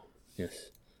now. Yes.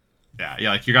 Yeah,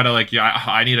 like you gotta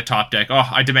I need a top deck. Oh,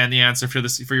 I demand the answer for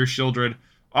your Shieldred.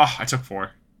 Oh, I took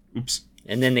 4. Oops.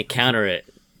 And then they counter it.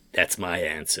 That's my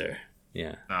answer.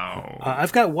 Yeah. No.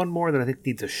 I've got one more that I think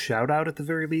needs a shout out at the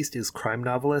very least. Is Crime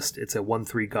Novelist. It's a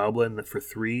 1/3 goblin that for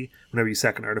 3, whenever you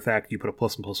sack an artifact, you put a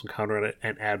 +1/+1 counter on it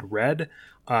and add red.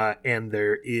 And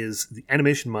there is the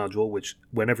animation module, which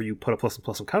whenever you put a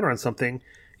 +1/+1 counter on something,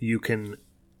 you can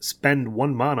spend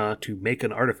 1 mana to make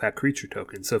an artifact creature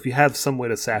token. So if you have some way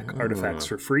to sack artifacts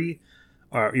for free,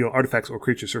 artifacts or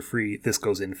creatures for free, this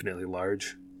goes infinitely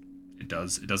large. It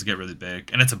does get really big,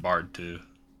 and it's a bard too.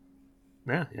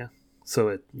 Yeah. So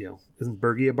it, isn't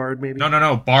Bergie a bard maybe?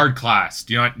 No, bard class.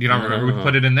 Do you not remember we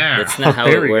put it in there? That's not how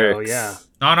there it we works. go, yeah.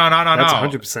 No. That's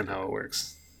 100% how it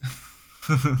works.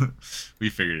 We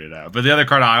figured it out. But the other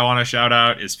card I want to shout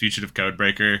out is Fugitive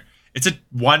Codebreaker. It's a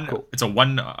 1. Cool. It's a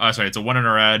 1 in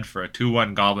a red for a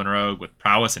 2/1 goblin rogue with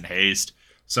prowess and haste.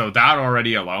 So that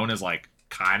already alone is like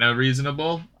kind of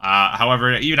reasonable.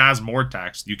 However, it even has more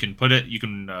text. You can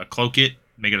cloak it,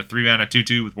 make it a 3-mana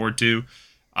 2/2 with ward 2.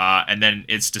 And then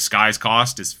its disguise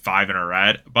cost is 5 in a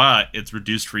red, but it's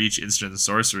reduced for each instant and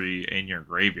sorcery in your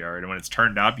graveyard. And when it's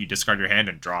turned up, you discard your hand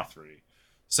and draw 3.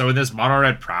 So in this mono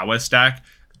red prowess deck,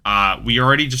 we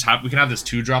can have this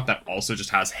 2-drop that also just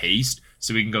has haste.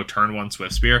 So we can go turn 1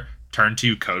 Swift Spear, turn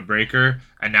 2 Codebreaker,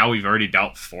 and now we've already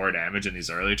dealt 4 damage in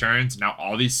these early turns. Now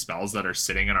all these spells that are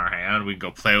sitting in our hand, we can go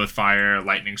Play with Fire,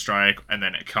 Lightning Strike, and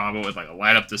then a combo with like a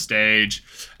Light Up the Stage,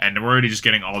 and we're already just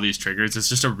getting all these triggers. It's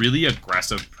just a really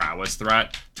aggressive prowess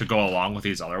threat to go along with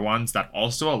these other ones that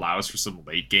also allows for some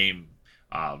late game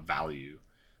value.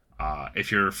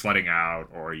 If you're flooding out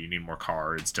or you need more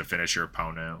cards to finish your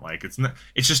opponent, like it's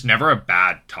just never a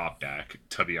bad top deck,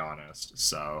 to be honest.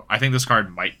 So I think this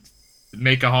card might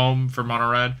make a home for Mono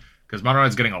Red, because Mono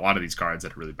Red's getting a lot of these cards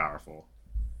that are really powerful.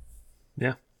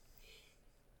 Yeah.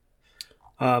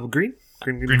 Green.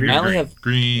 I only have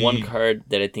one card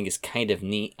that I think is kind of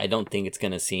neat. I don't think it's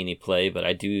going to see any play, but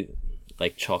I do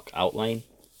like Chalk Outline.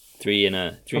 3 and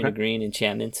a green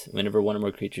enchantment. Whenever one or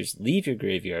more creatures leave your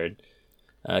graveyard,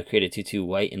 create a 2/2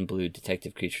 white and blue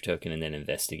detective creature token and then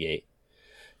investigate.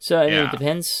 So, I mean, it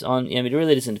depends on... it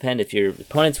really doesn't depend if your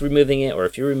opponent's removing it or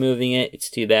if you're removing it. It's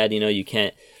too bad, you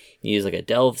can't use like a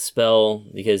delve spell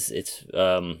because it's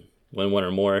when one or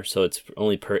more, so it's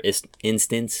only per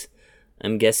instance,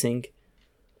 I'm guessing.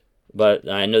 But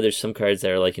I know there's some cards that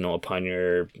are like, upon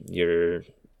your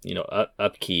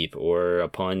upkeep or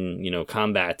upon,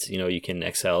 combat, you can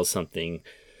exile something.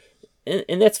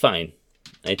 And that's fine,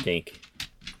 I think.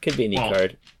 Could be a neat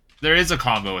card. There is a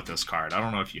combo with this card. I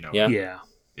don't know if you know. Yeah.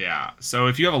 So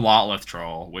if you have a Lotleth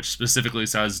Troll, which specifically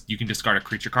says you can discard a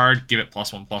creature card, give it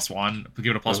 +1/+1,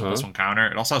 give it a +1/+1 counter.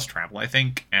 It also has Trample, I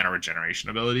think, and a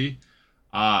regeneration ability.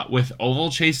 With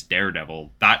Oval Chase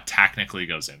Daredevil, that technically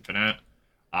goes infinite.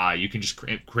 You can just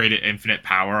create an infinite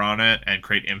power on it and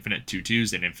create infinite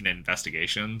 2/2s and infinite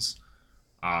investigations.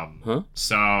 So how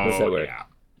does that work? Yeah.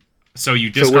 So you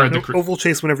discard the Oval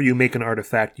Chase. Whenever you make an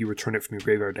artifact, you return it from your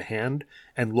graveyard to hand,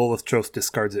 and Lolith Trost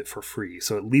discards it for free.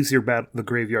 So it leaves the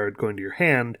graveyard going to your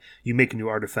hand. You make a new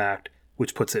artifact,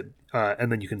 which puts it, and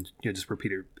then you can just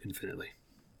repeat it infinitely.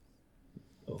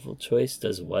 Oval Choice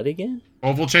does what again?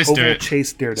 Oval Chase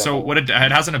Daredevil. So what it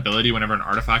has an ability whenever an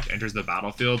artifact enters the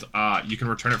battlefield, you can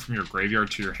return it from your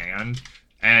graveyard to your hand,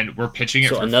 and we're pitching it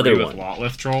for free with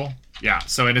Lotleth Troll. Yeah.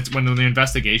 So it's when the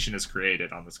investigation is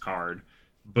created on this card.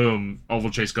 Boom, Oval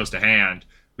Chase goes to hand.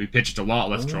 We pitch it to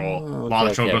Lotleth Troll.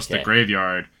 Lotleth Troll goes to the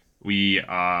graveyard. We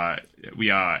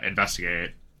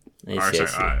investigate. We won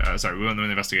the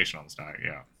investigation on this deck.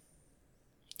 Yeah.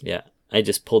 Yeah. I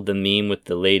just pulled the meme with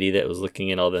the lady that was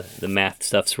looking at all the math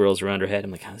stuff swirls around her head.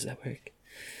 I'm like, how does that work?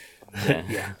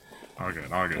 Yeah. All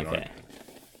good. Okay.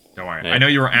 Don't worry. Right. I know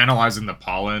you were analyzing the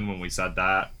pollen when we said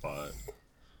that, but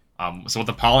so what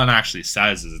the pollen actually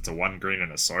says is it's a 1 green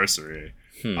and a sorcery.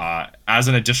 As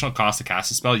an additional cost to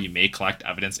cast a spell, you may collect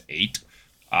evidence 8.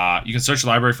 You can search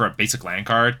your library for a basic land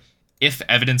card. If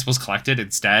evidence was collected,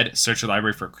 instead, search your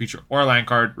library for a creature or a land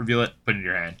card, reveal it, put it in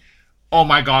your hand. Oh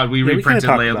my god, we reprinted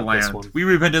Lay of the Land. We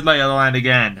reprinted Lay of the Land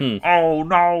again. Oh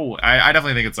no! I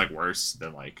definitely think it's like worse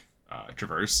than like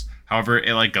Traverse. However,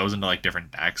 it like goes into like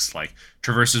different decks. Like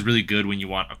Traverse is really good when you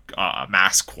want a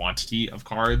mass quantity of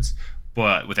cards,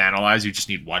 but with Analyze, you just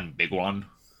need one big one.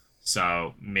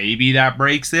 So maybe that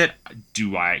breaks it.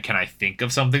 Can I think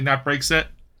of something that breaks it?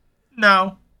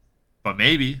 No. But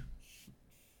maybe.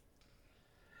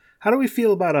 How do we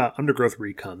feel about Undergrowth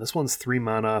Recon? This one's 3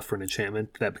 mana for an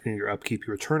enchantment. That beginning of your upkeep,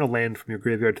 you return a land from your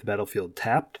graveyard to the battlefield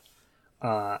tapped.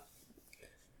 How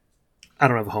I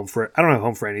don't have a home for it. I don't have a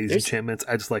home for any of these There's- enchantments.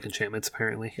 I just like enchantments,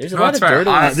 apparently. There's a No, lot that's of fair. dirt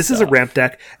on This is a ramp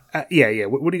deck. Yeah.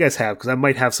 What do you guys have? Because I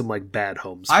might have some like bad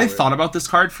homes. I for it. thought about this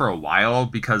card for a while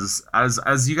because,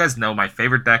 as you guys know, my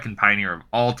favorite deck in Pioneer of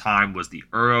all time was the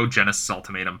Uro Genesis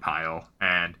Ultimatum pile.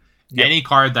 And any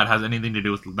card that has anything to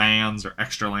do with lands or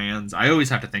extra lands, I always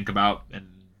have to think about and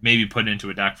maybe put into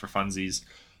a deck for funsies.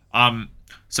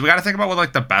 So we got to think about what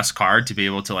like the best card to be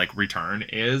able to like return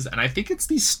is, and I think it's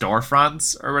these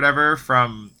storefronts or whatever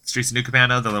from Streets of New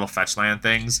Capenna, the little fetch land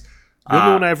things. The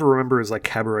only one I ever remember is like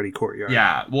Cabaret Courtyard.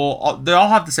 Yeah, well, they all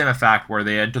have the same effect where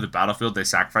they enter the battlefield, they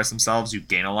sacrifice themselves, you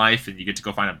gain a life, and you get to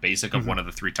go find a basic of one of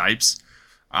the 3 types.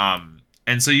 And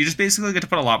so you just basically get to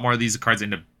put a lot more of these cards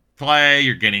into play.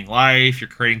 You're getting life. You're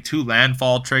creating 2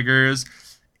 landfall triggers.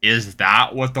 Is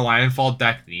that what the landfall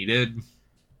deck needed?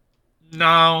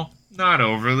 No, not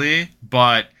overly.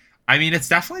 But I mean, it's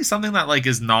definitely something that like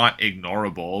is not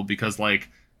ignorable because like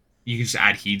you can just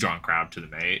add Hedron Crab to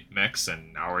the mix,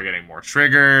 and now we're getting more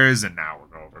triggers, and now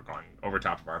we're going over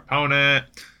top of our opponent.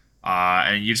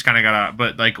 And you just kind of gotta.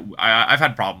 But like I've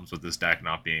had problems with this deck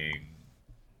not being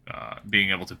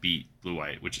able to beat blue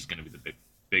white, which is going to be the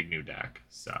big new deck.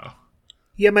 So.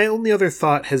 Yeah, my only other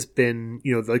thought has been,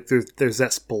 like there's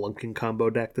that Spelunking combo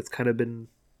deck that's kind of been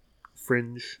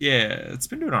fringe. Yeah, it's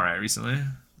been doing all right recently.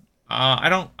 I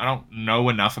don't know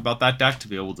enough about that deck to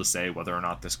be able to say whether or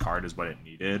not this card is what it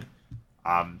needed.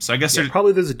 So I guess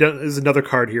there's another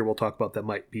card here we'll talk about that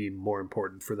might be more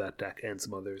important for that deck and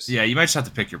some others. Yeah, you might just have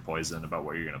to pick your poison about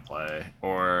what you're gonna play,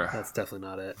 or that's definitely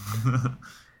not it.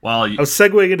 Well, I was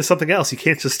segueing into something else. You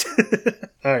can't just.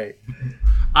 All right.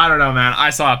 I don't know, man.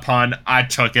 I saw a pun. I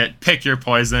took it. Pick your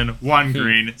poison. 1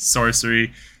 green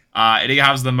sorcery. It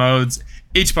has the modes.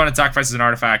 Each opponent sacrifices an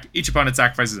artifact. Each opponent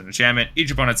sacrifices an enchantment. Each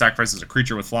opponent sacrifices a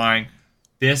creature with flying.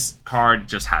 This card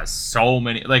just has so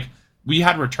many. Like, we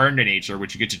had Return to Nature,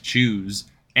 which you get to choose,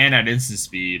 and at instant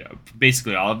speed,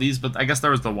 basically all of these. But I guess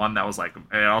there was the one that was like,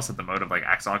 it also had the mode of like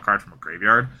exile a card from a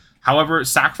graveyard. However,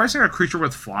 sacrificing a creature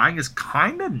with flying is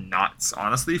kind of nuts,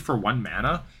 honestly, for 1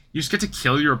 mana. You just get to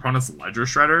kill your opponent's Ledger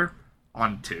Shredder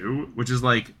on 2, which is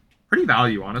like pretty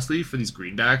value, honestly, for these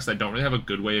green decks that don't really have a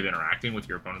good way of interacting with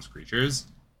your opponent's creatures.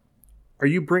 Are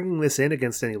you bringing this in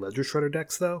against any Ledger Shredder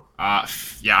decks, though?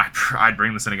 Yeah, I'd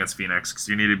bring this in against Phoenix because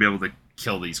you need to be able to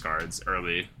kill these cards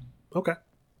early. Okay.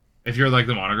 If you're like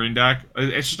the mono green deck,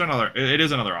 it's just it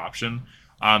is another option.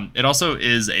 It also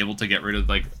is able to get rid of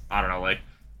like, I don't know, like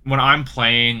when I'm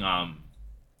playing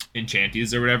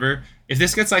Enchanties or whatever, if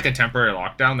this gets like a temporary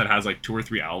lockdown that has like 2 or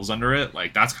 3 elves under it,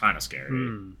 like that's kind of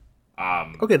scary.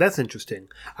 Okay, that's interesting.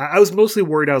 I was mostly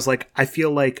worried. I was like, I feel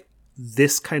like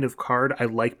this kind of card, I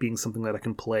like being something that I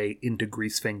can play into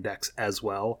Greasefang decks as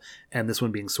well. And this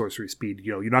one being sorcery speed,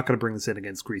 you're not going to bring this in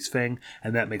against Greasefang,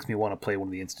 and that makes me want to play one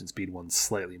of the instant speed ones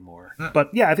slightly more. But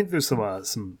yeah, I think there's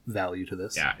some value to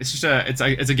this. Yeah, it's just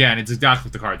it's exactly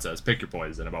what the card says. Pick your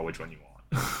poison about which one you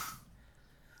want.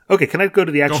 Okay, can I go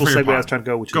to the actual segue I was trying to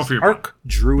go, which is Arc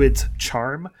Druid's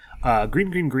Charm.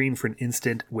 Green for an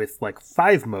instant with like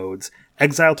 5 modes.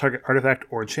 Exile target artifact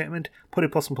or enchantment. Put a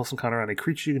 +1/+1 counter on a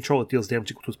creature you control that deals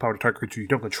damage equal to its power to target creature you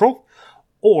don't control.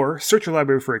 Or search your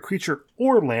library for a creature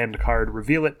or land card,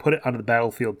 reveal it, put it onto the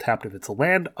battlefield tapped if it's a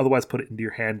land, otherwise put it into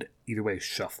your hand, either way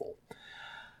shuffle.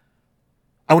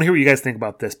 I want to hear what you guys think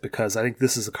about this because I think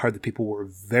this is a card that people were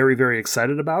very, very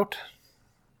excited about.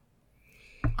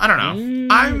 I don't know.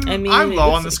 I'm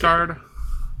low on this card.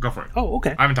 Go for it. Oh,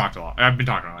 okay. I've been talking a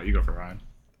lot. You go for it, Ryan.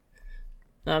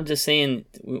 No, I'm just saying,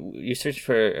 you search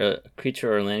for a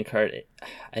creature or a land card.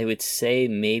 I would say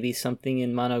maybe something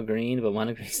in mono green, but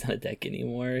mono green's not a deck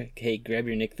anymore. Hey, grab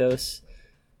your Nykthos.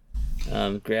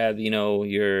 Grab,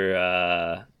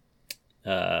 your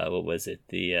what was it?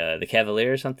 The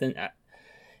Cavalier or something.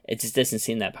 It just doesn't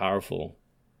seem that powerful.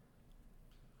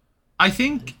 I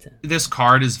think this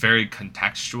card is very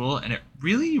contextual, and it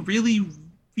really, really,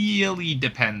 really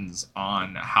depends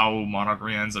on how mono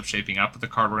green ends up shaping up with the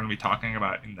card we're going to be talking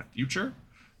about in the future.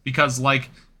 Because, like,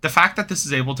 the fact that this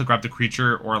is able to grab the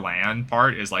creature or land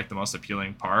part is, like, the most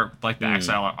appealing part. Like, the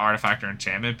exile artifact or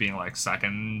enchantment being, like,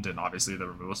 second, and obviously the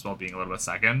removal spell being a little bit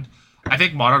second. I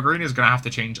think mono green is going to have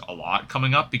to change a lot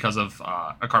coming up because of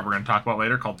a card we're going to talk about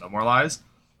later called No More Lies.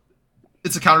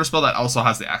 It's a counterspell that also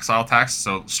has the exile text,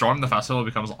 so Storm the Festival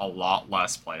becomes a lot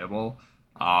less playable.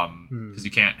 Because you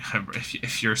can't,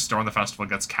 if your Storm the Festival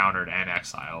gets countered and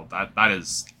exiled, that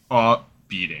is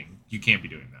beating. You can't be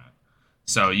doing that.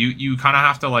 So you kind of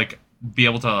have to like be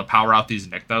able to power out these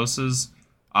Nykthoses,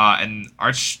 and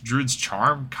Archdruid's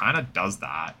Charm kind of does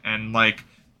that. And like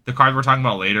The card we're talking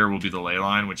about later will be the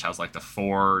Leyline, which has like the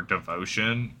 4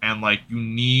 devotion, and like you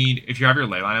need, if you have your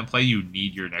Leyline in play, you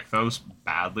need your Nykthos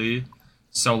badly.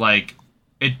 So like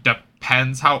it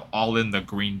depends how all in the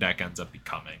green deck ends up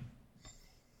becoming.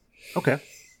 Okay.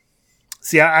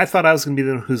 See, I thought I was going to be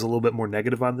the one who's a little bit more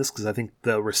negative on this because I think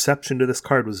the reception to this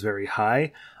card was very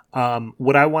high.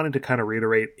 What I wanted to kind of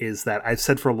reiterate is that I've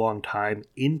said for a long time,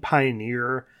 in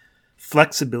Pioneer,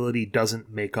 flexibility doesn't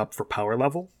make up for power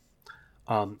level.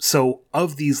 So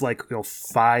of these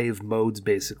 5 modes,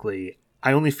 basically,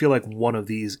 I only feel like one of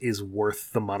these is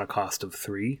worth the mana cost of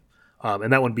 3.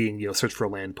 And that one being, search for a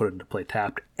land, put it into play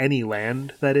tapped. Any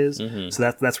land, that is. Mm-hmm.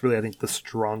 So that's really, I think, the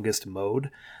strongest mode.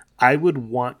 I would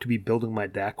want to be building my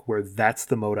deck where that's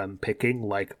the mode I'm picking,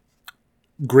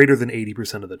 greater than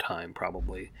 80% of the time,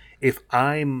 probably. If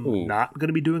I'm not going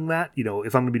to be doing that,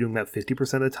 if I'm going to be doing that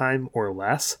 50% of the time or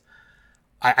less,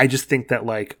 I just think that,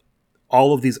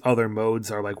 all of these other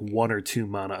modes are 1 or 2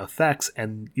 mana effects,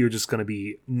 and you're just going to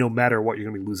be, no matter what, you're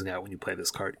going to be losing out when you play this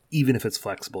card. Even if it's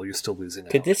flexible, you're still losing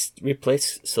out. Could this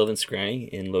replace Sylvan Scrying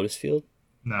in Lotus Field?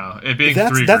 No, it being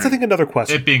that's 3 that's green. I think another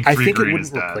question. It being 3 I think green it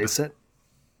wouldn't replace it.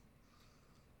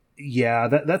 Yeah,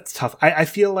 that's tough. I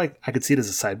feel like I could see it as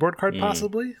a sideboard card,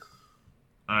 possibly.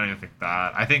 I don't even think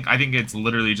that. I think it's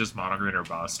literally just mono green or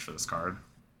bust for this card.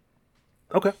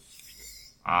 Okay.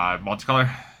 Multicolor.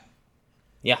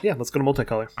 Yeah, let's go to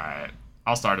multicolor. All right,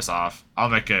 I'll start us off. I'll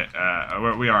make it.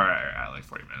 We are at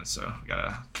 40 minutes, so we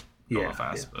gotta go a little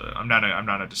fast. Yeah. But I'm not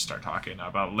gonna just start talking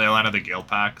about Leyline of the Gale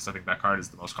Pack because I think that card is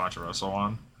the most controversial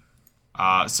one.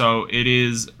 So it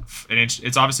is.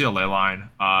 It's obviously a Leyline.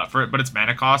 But its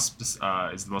mana cost is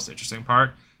the most interesting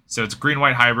part. So it's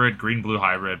green-white hybrid, green-blue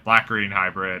hybrid, black-green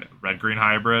hybrid, red-green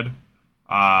hybrid.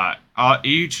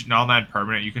 Each non-land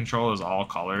permanent you control is all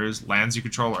colors. Lands you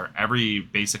control are every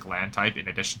basic land type in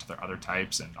addition to their other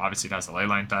types, and obviously it has the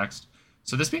Leyline text.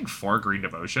 So this being 4 green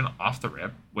devotion off the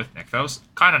rip with Nykthos,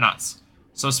 kind of nuts.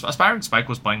 So Aspiring Spike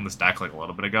was playing this deck a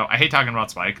little bit ago. I hate talking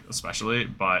about Spike especially,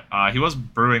 but he was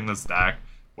brewing this deck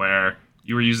where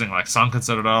you were using Sunken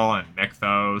Citadel and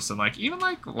Nykthos and even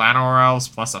Llanowar Elves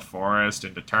plus a Forest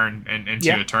into a turn 2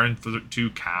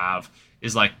 Cav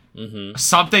is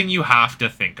something you have to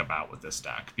think about with this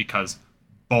deck because,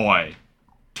 boy,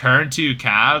 turn 2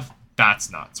 Cav,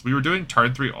 that's nuts. We were doing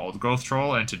turn 3 Old Growth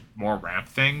Troll into more ramp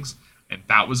things, and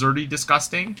that was already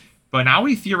disgusting. But now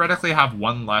we theoretically have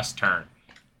one less turn.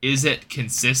 Is it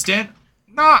consistent?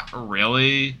 Not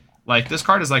really. This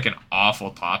card is an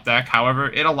awful top deck.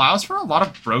 However, it allows for a lot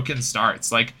of broken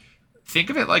starts. Think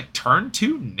of it turn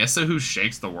 2 Nissa Who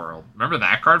Shakes the World. Remember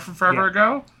that card from forever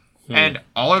ago? And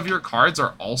all of your cards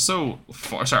are also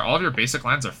all of your basic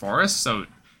lands are forests. So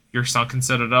your Sunken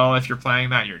Citadel, if you're playing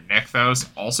that, your Nykthos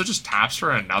also just taps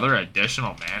for another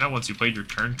additional mana once you played your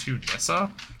turn 2 Nissa.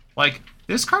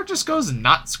 This card just goes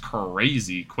nuts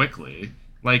crazy quickly.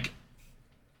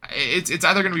 It's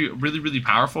either going to be really, really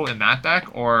powerful in that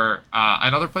deck, or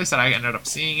another place that I ended up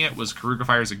seeing it was Karugga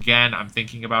Fires again. I'm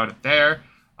thinking about it there.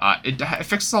 It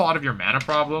fixes a lot of your mana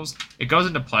problems. It goes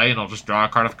into play, and I'll just draw a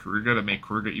card off Karugga to make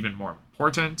Karugga even more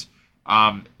important.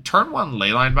 Turn 1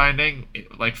 Leyline Binding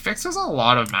fixes a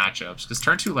lot of matchups, because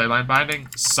turn 2 Leyline Binding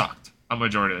sucked a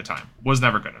majority of the time. Was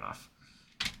never good enough.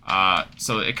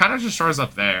 So it kind of just shows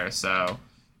up there. So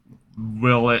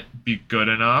will it be good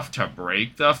enough to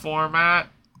break the format?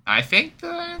 I think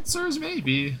the answer is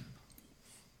maybe.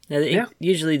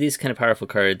 Usually these kind of powerful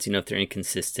cards, if they're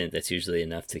inconsistent, that's usually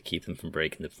enough to keep them from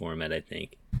breaking the format, I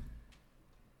think.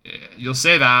 Yeah, you'll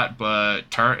say that, but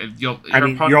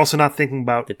you're also not thinking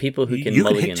about the people who can. You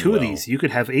could hit 2 of these. You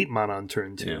could have 8 mana on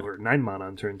turn 2 or 9 mana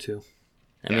on turn 2.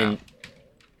 I mean,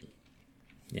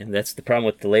 that's the problem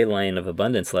with the Leyline of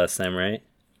Abundance last time, right?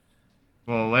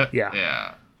 Well,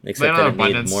 yeah. Except that it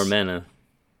made more mana.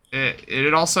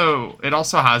 It also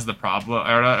has the problem,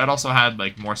 or it also had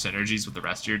more synergies with the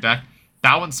rest of your deck.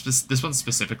 That one, this one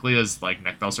specifically is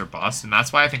Nykthos or bust, and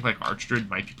that's why I think Archdruid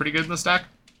might be pretty good in this deck.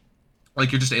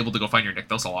 You're just able to go find your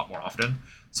Nykthos a lot more often.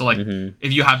 So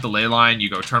if you have the Leyline, you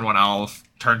go turn 1 Elf,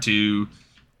 turn 2,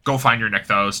 go find your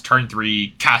Nykthos, turn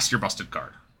 3, cast your busted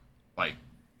card.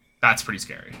 That's pretty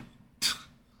scary.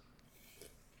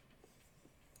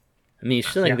 I mean, you're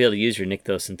still not gonna be able to use your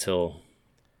Nykthos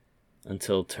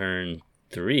until turn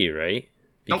 3, right?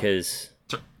 Because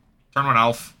turn 1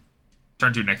 Elf,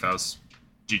 turn 2 Nykthos,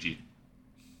 GG.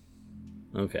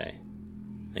 Okay,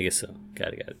 I guess so.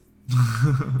 Got it.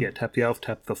 Yeah, tap the Elf,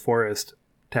 tap the Forest,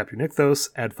 tap your Nykthos,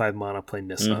 add 5 mana, play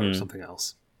Nissa or something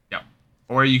else. Yeah,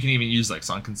 or you can even use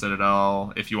Sunken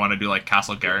Citadel if you want to do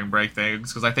Castle Garing Break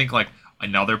things, because I think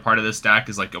another part of this deck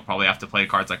is you'll probably have to play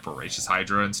cards Voracious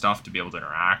Hydra and stuff to be able to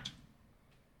interact.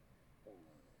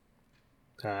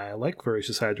 I like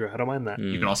Voracious Hydra. I don't mind that.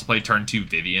 You can also play turn 2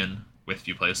 Vivian with if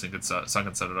you play Sunken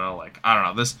Citadel. Like, I don't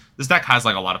know. This deck has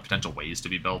like a lot of potential ways to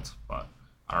be built, but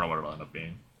I don't know what it'll end up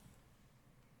being.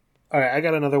 All right, I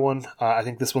got another one. I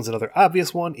think this one's another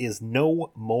obvious one, is No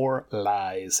More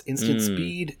Lies. Instant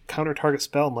speed, counter target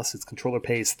spell unless its controller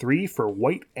pays 3 for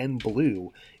white and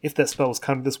blue. If that spell was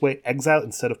countered this way, exile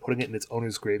instead of putting it in its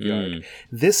owner's graveyard.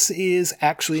 This is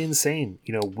actually insane.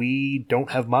 We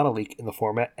don't have Mono Leak in the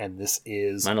format, and this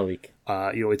is... Mono Leak.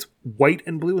 It's white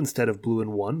and blue instead of blue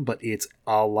and 1, but it's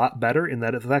a lot better in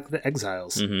that effect that it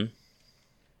exiles. Mm-hmm.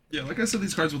 Yeah, like I said,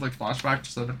 these cards with like flashback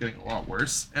just end up getting a lot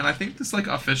worse, and I think this like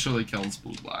officially kills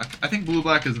blue black. I think blue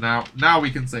black is now we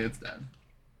can say it's dead.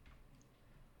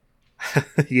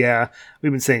 Yeah,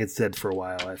 we've been saying it's dead for a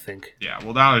while, I think. Yeah,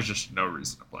 well now there's just no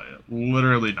reason to play it.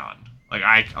 Literally none.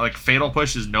 Like Fatal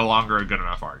Push is no longer a good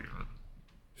enough argument.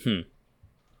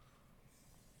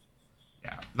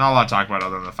 Yeah, not a lot to talk about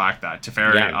other than the fact that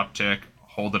Teferi uptick,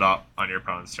 hold it up on your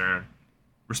opponent's turn,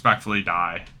 respectfully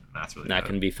die, and that's really not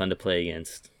going to be fun to play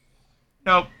against.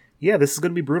 Nope. Yeah, this is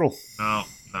going to be brutal. No.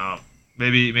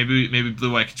 Maybe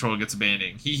blue white control gets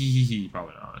abandoned. He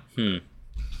probably not.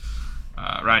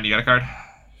 Ryan, you got a card?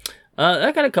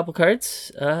 I got a couple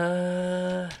cards.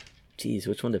 Geez,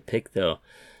 which one to pick though?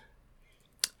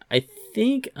 I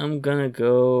think I'm gonna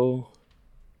go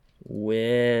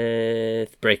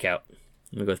with Breakout.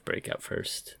 I'm gonna go with Breakout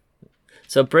first.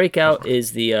 So Breakout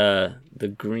is the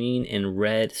green and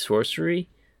red sorcery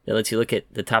that lets you look at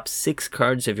the top 6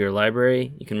 cards of your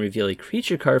library. You can reveal a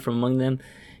creature card from among them,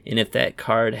 and if that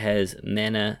card has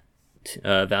mana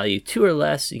value 2 or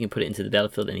less, you can put it into the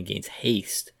battlefield and it gains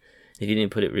haste. If you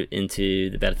didn't put it into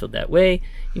the battlefield that way,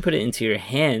 you can put it into your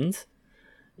hand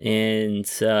and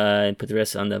put the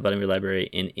rest on the bottom of your library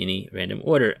in any random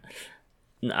order.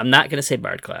 I'm not going to say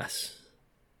Bard class,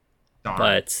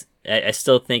 but I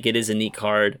still think it is a neat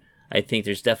card. I think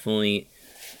there's definitely,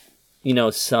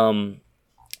 some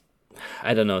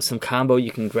combo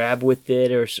you can grab with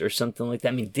it or something like that.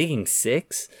 I mean, Digging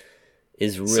 6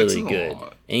 is really good.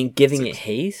 And giving it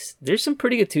haste, there's some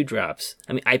pretty good 2-drops.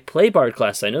 I mean, I play Bard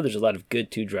class, so I know there's a lot of good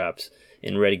 2-drops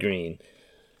in red-green.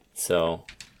 So...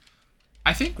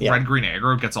 I think red-green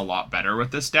aggro gets a lot better with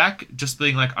this deck. Just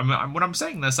being like, when I'm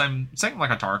saying this, I'm saying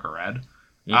like a Tarka red.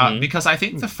 Because I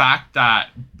think the fact that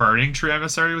Burning Tree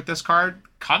Emissary with this card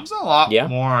comes a lot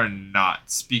more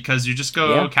nuts. Because you just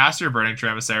go cast your Burning Tree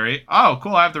Emissary. Oh,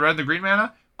 cool, I have the red and the green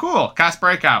mana. Cool, cast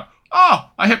Breakout. Oh,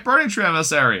 I hit Burning Tree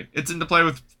Emissary. It's into play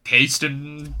with haste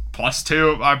and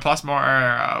 +2, plus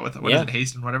more, with what is it,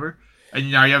 haste and whatever.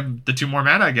 And now you have the 2 more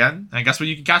mana again. And guess what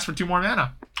you can cast for 2 more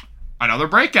mana? Another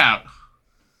Breakout.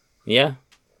 Yeah,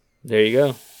 there you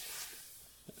go.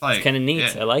 Like, it's kind of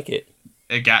neat. I like it.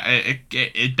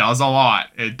 It does a lot.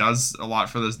 It does a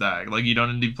lot for this deck. Like, you don't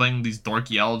end up playing these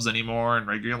dorky elves anymore. And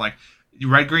red green, like,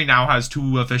 red green now has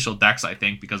 2 official decks, I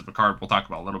think, because of a card we'll talk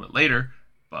about a little bit later.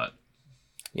 But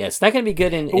yeah, it's not going to be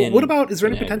good in. What about? Is there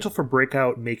any potential for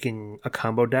Breakout making a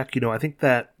combo deck? I think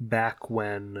that back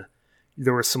when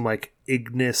there were some like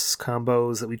Ignis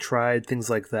combos that we tried, things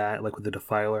like that, like with the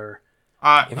Defiler.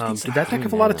 Did that deck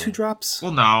have a lot of 2-drops?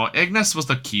 Well, no. Ignis was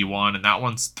the key one, and that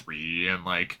one's 3, and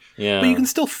like... Yeah. But you can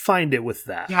still find it with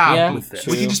that. Yeah, we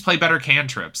can just play better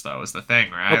cantrips, though, is the thing,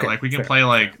 right? Okay, like, we can play,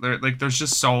 like... There's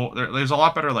just there's a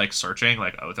lot better, like, searching,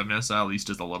 like, Oath of Missa, at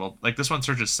least is a little... Like, this one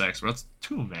searches 6, but it's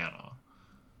 2 mana.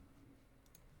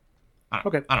 I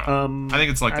don't know. I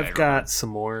think it's like... I've got some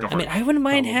more. I mean, I wouldn't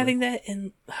mind having that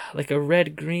in, like, a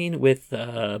red-green with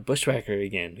Bushwhacker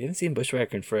again. We haven't seen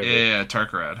Bushwhacker in forever. Yeah,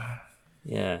 Tarka red.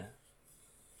 Yeah.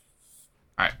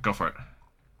 Alright, go for it.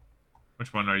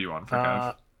 Which one are you on for,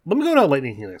 Kev? Let me go to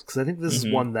Lightning Helix, because I think this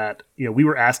is one that we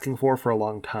were asking for a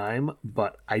long time,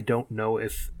 but I don't know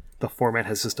if the format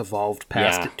has just evolved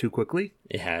past it too quickly.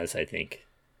 It has, I think.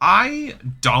 I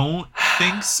don't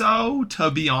think so, to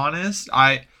be honest.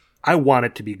 I want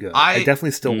it to be good. I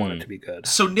definitely still want it to be good.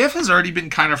 So Nif has already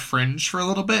been kind of fringe for a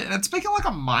little bit, and it's making like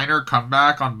a minor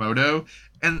comeback on Moto.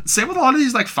 And same with a lot of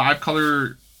these like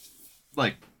 5-color...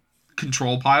 like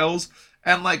control piles,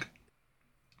 and like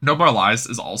No More Lies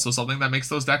is also something that makes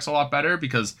those decks a lot better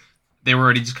because they were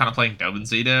already just kind of playing Dovin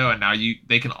Zito, and now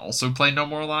they can also play No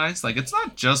More Lies. Like, it's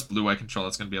not just blue white control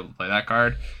that's going to be able to play that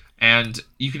card, and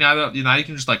you can now you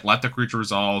can just like let the creature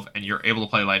resolve, and you're able to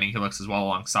play Lightning Helix as well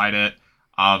alongside it.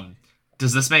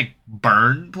 Does this make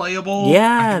Burn playable?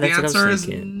 Yeah, the answer is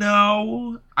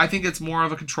no. I think it's more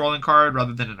of a controlling card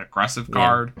rather than an aggressive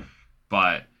card,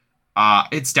 but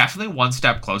it's definitely one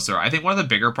step closer. I think one of the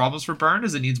bigger problems for Burn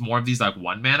is it needs more of these like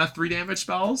 1 mana 3 damage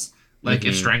spells. Like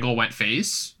if Strangle went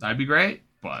face, that'd be great,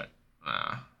 but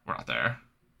we're not there.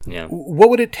 Yeah. What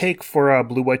would it take for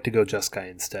blue-white to go Jeskai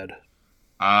instead?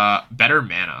 Better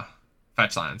mana.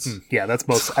 Fetch lands. Yeah,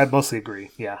 I mostly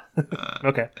agree. Yeah.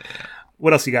 Okay.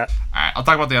 What else you got? Alright, I'll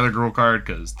talk about the other girl card,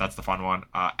 because that's the fun one.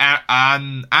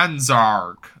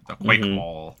 Anzarg, the Quake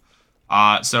Mole.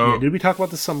 Did we talk about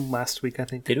this some last week, I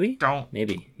think? Did we?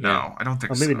 Maybe. No, I don't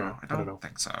think so. Maybe not. I don't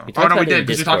think so. We We did,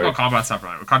 because we talked Discord. about Combat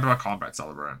Celebrant. We talked about Combat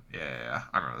Celebrant. Yeah.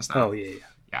 I remember this now. Oh, yeah.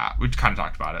 Yeah, we kind of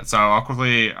talked about it. So I'll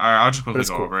just quickly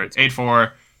go over it.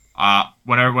 8/4.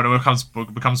 Whenever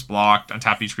it becomes blocked,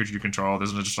 untap each creature you control.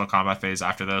 There's an additional combat phase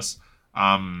after this.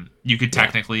 You could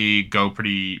technically go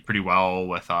pretty well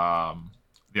with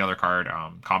the other card,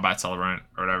 Combat Celebrant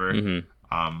or whatever.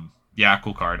 Yeah,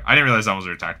 cool card. I didn't realize that was what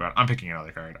we were talking about. I'm picking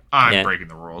another card. I'm breaking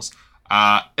the rules.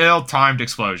 Ill-timed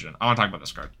Explosion. I want to talk about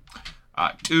this card.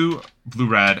 2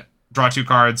 blue-red. Draw 2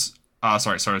 cards.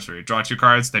 Sorry. Draw 2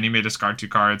 cards, then you may discard 2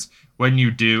 cards. When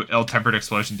you do, Ill-Tempered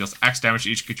Explosion deals X damage to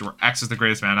each creature where X is the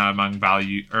greatest mana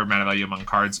value among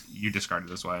cards you discarded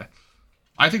this way.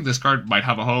 I think this card might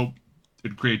have a hope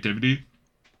in creativity.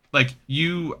 Like,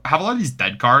 you have a lot of these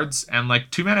dead cards, and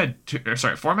like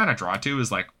 4 mana draw 2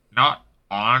 is like not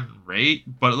on rate,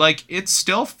 but like it's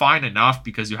still fine enough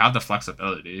because you have the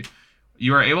flexibility.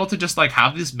 You are able to just like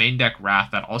have this main deck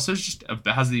Wrath that also just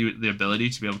has the ability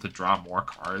to be able to draw more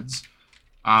cards.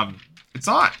 It's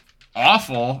not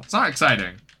awful. It's not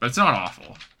exciting, but it's not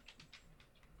awful.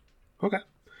 Okay.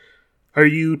 Are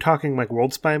you talking like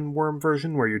World Spine Worm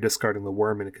version where you're discarding the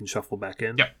worm and it can shuffle back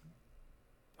in? Yep.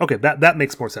 Okay, that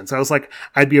makes more sense. I was like,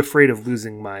 I'd be afraid of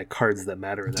losing my cards that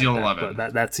matter in that Deal deck, 11.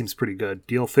 but that seems pretty good.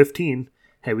 Deal 15.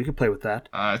 Hey, we could play with that.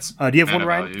 Do you have one,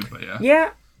 Ryan? value, but yeah. Yeah,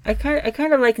 I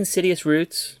kind of like Insidious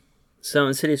Roots. So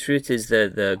Insidious Roots is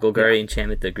the Golgari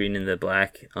enchantment, the green and the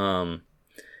black. And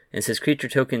it says creature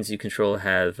tokens you control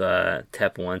have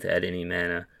tap 1 to add any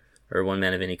mana or 1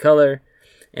 mana of any color.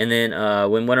 And then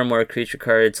when 1 or more creature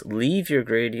cards leave your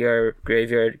graveyard,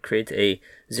 create a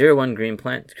 0/1 green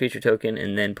plant creature token,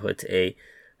 and then put a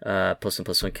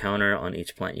 +1/+1 counter on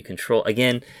each plant you control.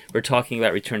 Again, we're talking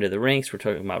about Return to the Ranks. We're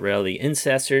talking about Rally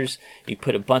Incestors. You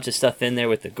put a bunch of stuff in there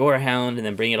with the Gorehound, and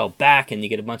then bring it all back, and you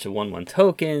get a bunch of 1/1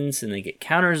 tokens, and then get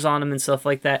counters on them and stuff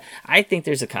like that. I think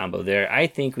there's a combo there. I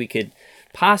think we could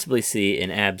possibly see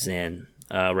an Abzan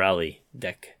Rally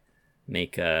deck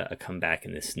make a comeback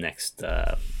in this next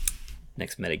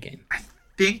metagame.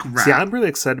 See, I'm really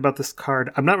excited about this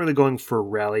card. I'm not really going for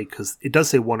Rally because it does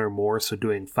say 1 or more, so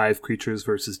doing 5 creatures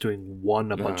versus doing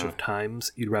 1 a bunch of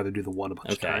times. You'd rather do the 1 a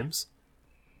bunch of times.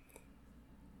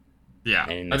 Yeah.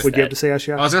 What do you have to say,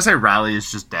 Ashiya? I was going to say Rally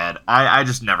is just dead. I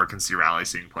just never can see Rally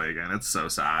seeing play again. It's so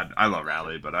sad. I love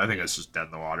Rally, but I think it's just dead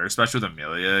in the water, especially with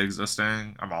Amalia,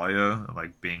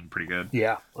 like being pretty good.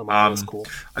 Yeah, Amalia's cool.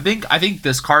 I think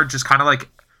this card just kind of like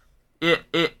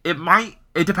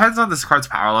it depends on this card's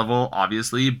power level,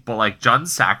 obviously, but like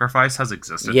Jun's Sacrifice has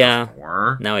existed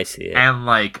before. Now I see it. And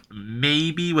like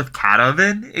maybe with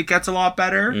Catavan it gets a lot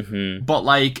better. But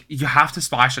like you have to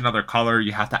splash another color,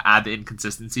 you have to add the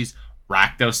inconsistencies.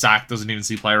 Rakdos Sack doesn't even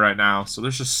see play right now, so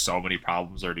there's just so many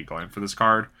problems already going for this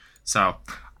card. So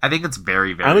I think it's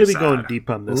very, very I'm going to be sad. going deep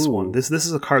on this one. This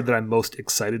is a card that I'm most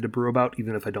excited to brew about,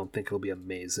 even if I don't think it'll be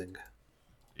amazing.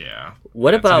 Yeah.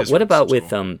 What about with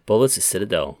cool. Bullets of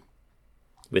Citadel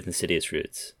with Insidious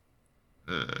Roots?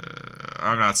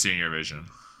 I'm not seeing your vision.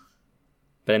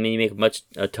 But I mean, you make a bunch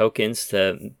of tokens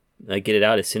to get it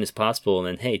out as soon as possible, and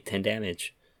then hey, 10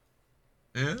 damage.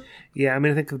 Yeah, I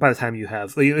mean, I think by the time you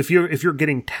have, if you're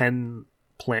getting 10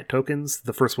 plant tokens,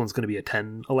 the first one's going to be a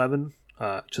 10/11.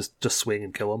 Just swing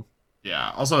and kill them.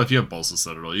 Yeah. Also, if you have Bulls of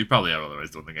Citadel, you probably have other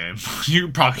ways to win the game. You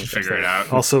probably can figure it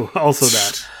out. Also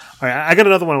that. All right, I got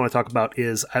another one I want to talk about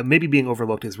is maybe being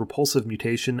overlooked is Repulsive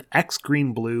Mutation. X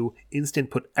green blue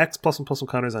instant, put X +1/+1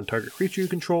 counters on target creature you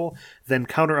control, then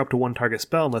counter up to 1 target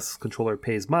spell unless controller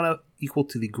pays mana equal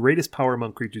to the greatest power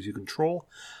among creatures you control.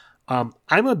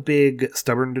 I'm a big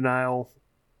Stubborn Denial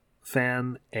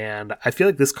fan, and I feel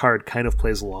like this card kind of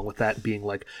plays along with that, being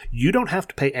like, you don't have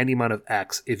to pay any amount of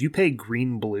X. If you pay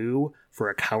green-blue for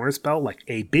a counterspell, like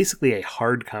basically a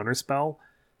hard counterspell,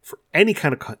 for any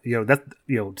kind of,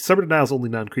 Stubborn Denial is only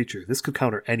non-creature. This could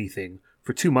counter anything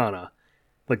for 2 mana.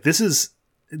 Like,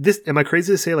 am I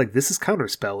crazy to say, like, this is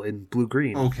counterspell in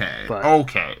blue-green? Okay.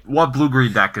 What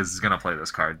blue-green deck is going to play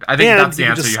this card? I think that's the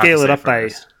answer just you have to scale say it up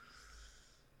first. by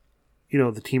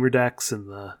the Teamer decks and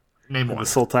the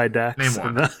Sultai decks. Name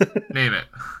one. Name it.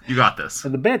 You got this.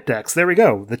 And the Bant decks. There we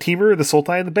go. The Teamer, the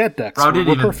Sultai, and the Bant decks. Bro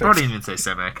didn't perfect. even say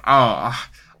Simic. Oh,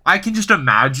 I can just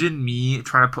imagine me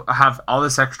trying to have all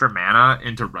this extra mana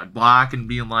into red black and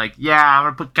being like, yeah, I'm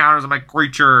gonna put counters on my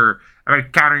creature. I'm gonna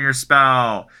counter your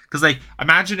spell. Because like,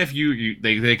 imagine if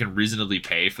they can reasonably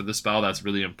pay for the spell that's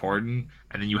really important,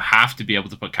 and then you have to be able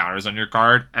to put counters on your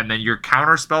card, and then your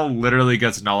counter spell literally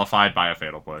gets nullified by a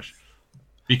fatal push.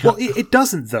 Because it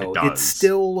doesn't though.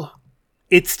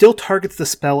 It still targets the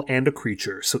spell and a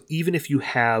creature. So even if you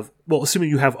have, assuming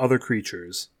you have other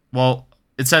creatures. Well,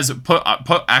 it says put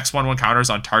X1/1 counters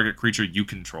on target creature you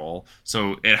control.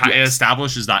 So it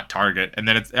establishes that target, and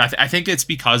then I think it's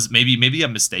because maybe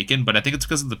I'm mistaken, but I think it's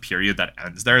because of the period that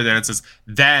ends there. Then it says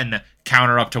then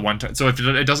counter up to one. So if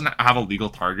it doesn't have a legal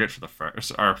target for the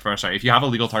first, if you have a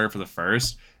legal target for the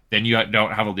first, then you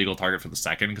don't have a legal target for the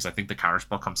second, because I think the counter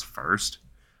spell comes first.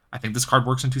 I think this card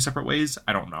works in 2 separate ways.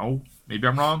 I don't know. Maybe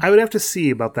I'm wrong. I would have to see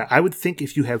about that. I would think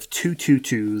if you have 2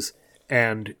 2/2s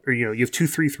or you have 2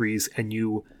 3/3s and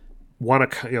you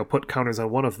want to put counters on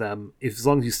one of them, as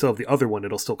long as you still have the other one,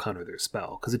 it'll still counter their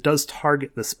spell, because it does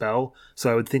target the spell.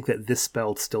 So I would think that this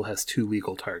spell still has 2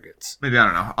 legal targets. Maybe, I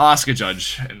don't know. I'll ask a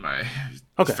judge in my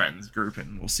friends group,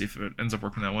 and we'll see if it ends up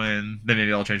working that way. And then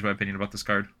maybe I'll change my opinion about this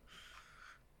card.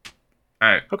 All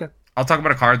right. Okay. I'll talk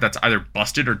about a card that's either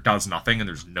busted or does nothing, and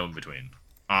there's no in between.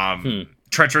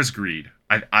 Treacherous Greed.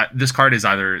 This card is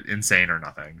either insane or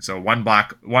nothing. So 1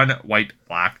 white,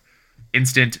 black,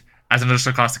 instant. As an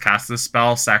additional cost to cast this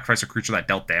spell, sacrifice a creature that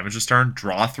dealt damage this turn,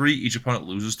 draw 3, each opponent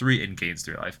loses 3, and gains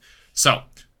 3 life. So,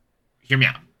 hear me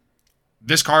out.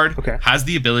 This card has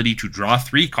the ability to draw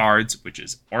 3 cards, which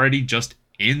is already just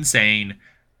insane,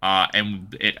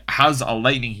 and it has a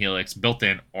Lightning Helix built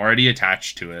in, already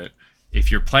attached to it. If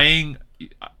you're playing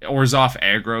Orzhov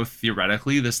aggro,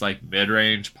 theoretically, this like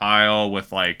mid-range pile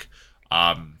with like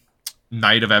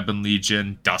Knight of Ebon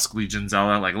Legion, Dusk Legion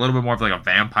Zealot, like a little bit more of like a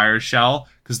vampire shell,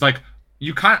 because like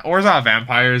Orzhov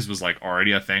Vampires was like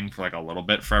already a thing for like a little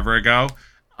bit forever ago.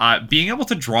 Being able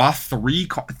to draw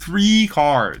 3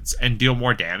 cards and deal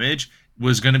more damage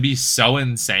was going to be so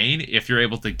insane if you're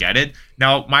able to get it.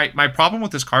 Now, my problem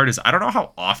with this card is I don't know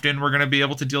how often we're going to be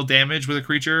able to deal damage with a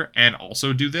creature and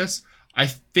also do this. I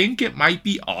think it might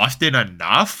be often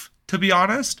enough, to be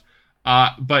honest.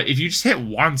 But if you just hit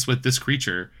once with this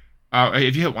creature,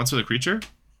 if you hit once with a creature,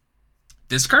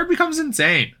 this card becomes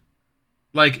insane.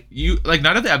 Like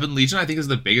Knight of the Ebon Legion, I think, is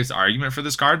the biggest argument for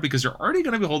this card, because you're already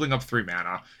going to be holding up 3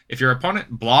 mana. If your opponent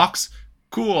blocks,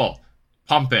 cool,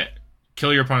 pump it,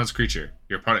 kill your opponent's creature.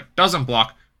 Your opponent doesn't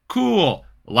block, cool,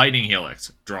 Lightning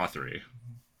Helix, draw 3.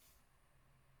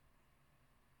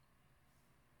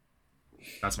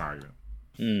 That's my argument.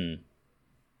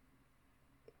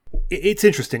 It's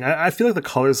interesting. I feel like the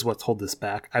colors is what's hold this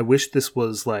back. I wish this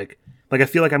was like I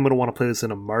feel like I'm going to want to play this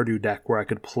in a Mardu deck where I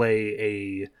could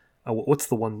play what's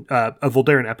the one? A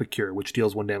Voldaren Epicure, which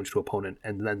deals 1 damage to opponent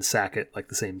and then sack it like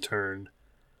the same turn.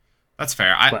 That's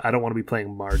fair. But I don't want to be playing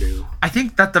Mardu. I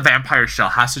think that the Vampire Shell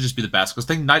has to just be the best, because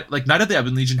Knight of the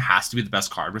Ebon Legion has to be the best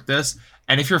card with this.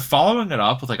 And if you're following it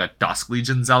up with like a Dusk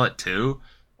Legion Zealot too,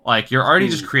 like you're already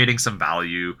just creating some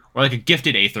value, or like a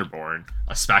Gifted Aetherborn,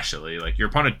 especially. Like your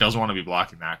opponent doesn't want to be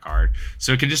blocking that card,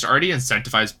 so it can just already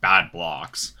incentivize bad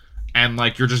blocks, and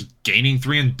like you're just gaining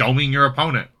 3 and doming your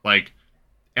opponent. Like,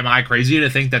 am I crazy to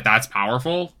think that that's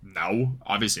powerful? No,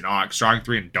 obviously not. Drawing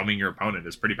 3 and doming your opponent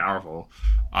is pretty powerful.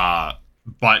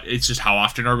 But it's just, how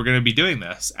often are we going to be doing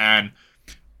this? And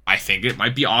I think it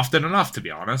might be often enough, to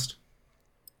be honest.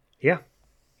 Yeah,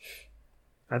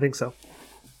 I think so.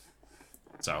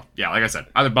 So, yeah, like I said,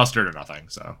 either busted or nothing.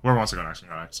 So, whoever wants to go next, can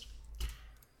go next.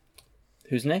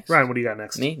 Who's next? Ryan, what do you got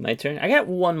next? Me? My turn? I got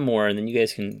one more, and then you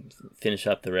guys can finish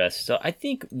up the rest. So, I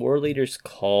think War Leader's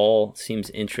Call seems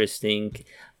interesting.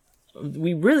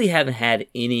 We really haven't had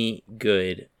any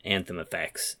good Anthem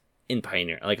effects in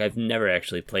Pioneer. Like, I've never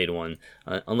actually played one,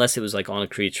 unless it was, like, on a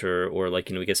creature, or, like,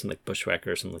 we get some, like,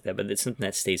 Bushwhacker or something like that, but it's something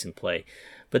that stays in play.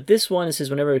 But this one, it says,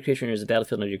 whenever a creature enters the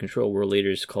battlefield under your control, World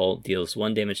Leader's Call deals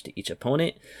 1 damage to each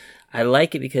opponent. I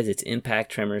like it because it's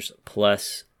Impact Tremors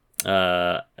plus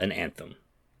an Anthem.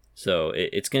 So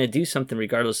it's going to do something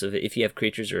regardless of if you have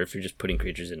creatures or if you're just putting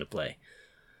creatures into play.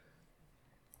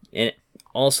 And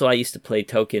also, I used to play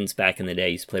tokens back in the day. I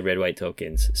used to play red-white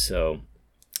tokens. So,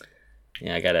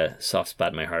 yeah, I got a soft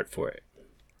spot in my heart for it.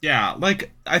 Yeah,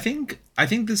 like, I think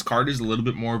this card is a little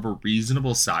bit more of a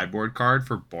reasonable sideboard card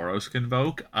for Boros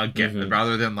Convoke,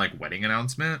 rather than, like, Wedding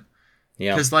Announcement.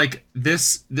 Yeah. Because, like,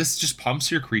 this just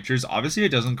pumps your creatures. Obviously, it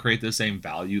doesn't create the same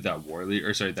value that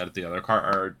that the other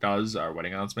card does, our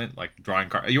Wedding Announcement. Like,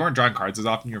 you aren't drawing cards as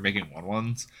often, you're making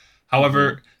 1/1s.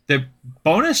 However, the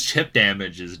bonus chip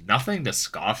damage is nothing to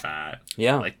scoff at.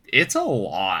 Yeah. Like, it's a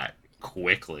lot.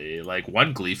 quickly. Like,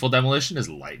 one Gleeful Demolition is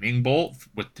Lightning Bolt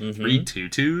with 3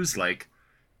 2/2s. Like,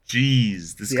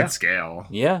 geez, this could scale.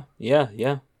 Yeah,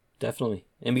 definitely.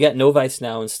 And we got Novice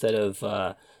now instead of,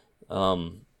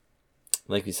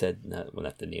 like we said,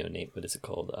 not the Neonate. What is it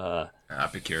called?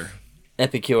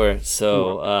 Epicure.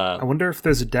 So, I wonder if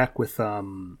there's a deck with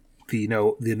the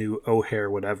new O'Hare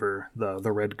whatever,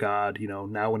 the Red God.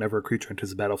 Now whenever a creature enters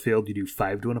the battlefield, you do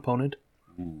 5 to an opponent.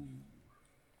 Ooh.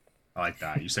 I like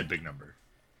that. You said big number.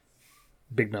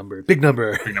 Big number. Big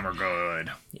number,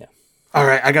 good. Yeah. All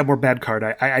right, I got more bad card.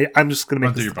 I'm just going to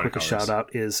make this the quickest shout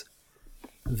out. Is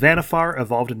Vanifar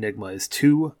Evolved Enigma is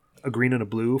 2, a green and a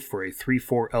blue for a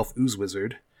 3/4 Elf Ooze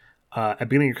Wizard. At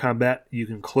beginning of your combat, you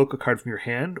can cloak a card from your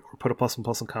hand or put a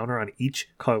 +1/+1 counter on each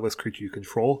colorless creature you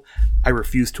control. I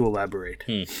refuse to elaborate.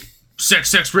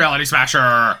 6/6 Reality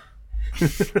Smasher!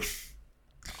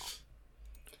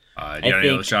 Any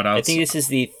other shout-outs? I think this is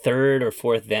the 3rd or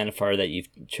 4th Vanifar that you've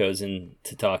chosen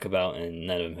to talk about, and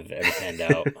none of them have ever panned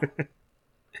out.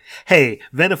 Hey,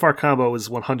 Vanifar combo is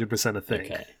 100% a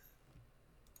thing.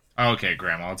 Okay,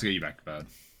 Grandma, let's get you back to bed.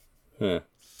 Huh.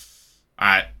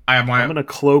 Alright, I'm going to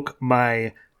cloak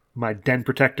my den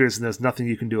protectors, and there's nothing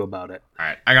you can do about it.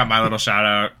 Alright, I got my little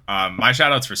shout-out. My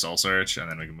shout-out's for Soul Search,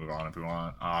 and then we can move on if we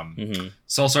want.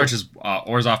 Soul Search is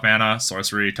Orzhov mana,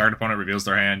 sorcery. Target opponent reveals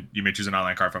their hand. You may choose an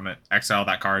online card from it. Exile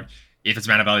that card. If its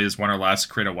mana value is 1 or less,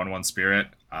 create a 1/1 spirit,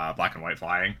 black and white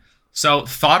flying. So,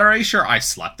 Thought Erasure I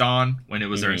slept on when it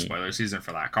was during spoiler season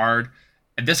for that card.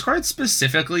 And this card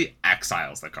specifically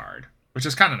exiles the card, which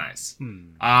is kind of nice.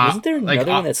 Isn't there another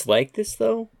one that's like this,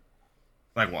 though?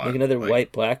 Like what? Like another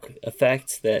white-black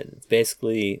effect that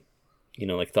basically,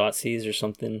 like Thoughtseize or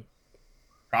something?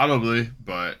 Probably,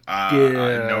 but I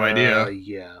have no idea.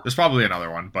 Yeah. There's probably another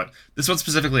one, but this one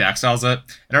specifically exiles it.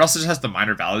 And it also just has the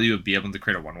minor value of being able to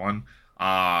create a 1/1.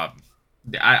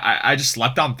 I just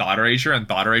slept on Thought Erasure, and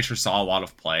Thought Erasure saw a lot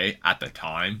of play at the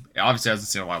time. It obviously hasn't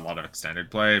seen a lot of extended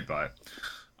play, but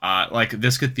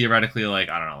this could theoretically, I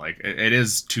don't know, it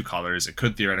is 2 colors. It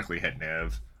could theoretically hit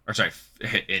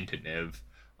hit into Niv.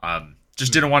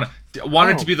 Just didn't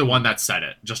wanted to be the one that said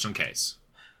it, just in case.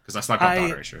 Because I slept on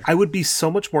Thought Erasure. I would be so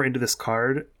much more into this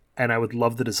card, and I would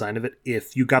love the design of it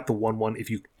if you got the 1/1 if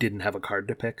you didn't have a card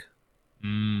to pick.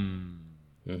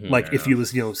 If you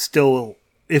was, still...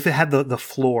 If it had the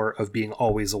floor of being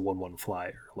always a 1/1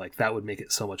 flyer, that would make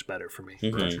it so much better for me.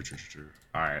 True.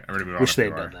 All right, I'm ready to move on. Wish they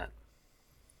had done that.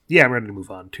 Yeah, I'm ready to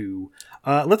move on to...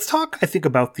 let's talk, I think,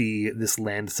 about this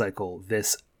land cycle.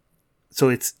 So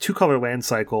it's 2-color land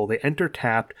cycle. They enter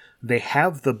tapped. They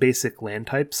have the basic land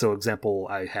type. So example,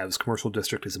 I have Commercial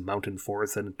District is a mountain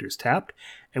forest that enters tapped.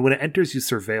 And when it enters, you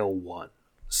surveil 1.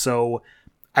 So...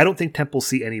 I don't think Temples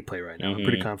see any play right now. I'm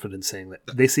pretty confident in saying that.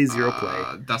 They see 0 play.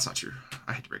 That's not true.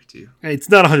 I hate to break it to you. It's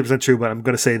not 100% true, but I'm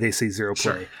going to say they see 0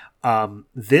 play. Sure.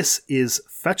 This is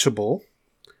fetchable.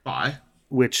 Why?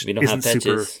 Which we don't isn't have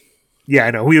super... Yeah,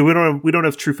 I know. We don't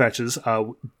have true fetches,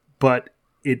 but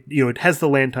it has the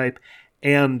land type,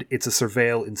 and it's a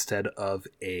surveil instead of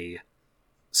a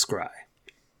scry.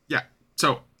 Yeah.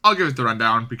 So I'll give it the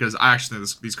rundown because I actually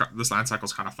think this land cycle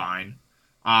is kind of fine.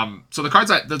 So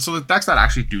the decks that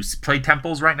actually do play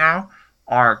Temples right now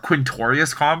are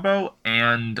Quintorius combo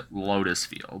and Lotus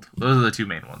Field. Those are the 2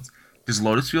 main ones. Does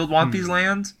Lotus Field want these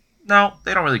lands? No,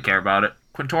 they don't really care about it.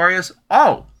 Quintorius,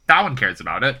 that one cares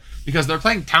about it because they're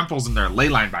playing Temples in their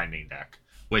Leyline Binding deck,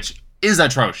 which is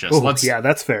atrocious.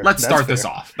 That's fair. Let's start this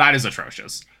off. That is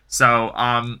atrocious.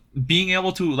 So, being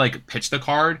able to pitch the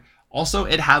card. Also,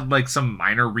 it had some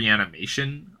minor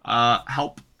reanimation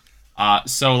help.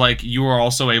 So you are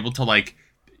also able to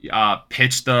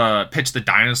pitch the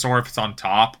dinosaur if it's on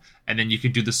top, and then you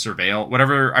can do the surveil,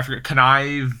 whatever, I forget,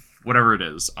 connive, whatever it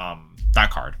is,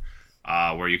 that card,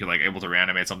 where you can able to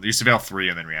reanimate something. You surveil 3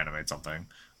 and then reanimate something.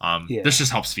 This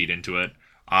just helps feed into it.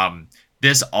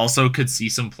 This also could see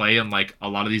some play in a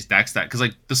lot of these decks because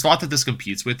the slot that this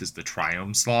competes with is the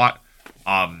Triumph slot.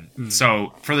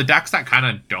 So for the decks that kind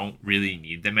of don't really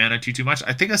need the mana too much,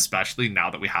 I think especially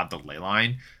now that we have the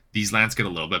Leyline, these lands get a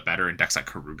little bit better in decks like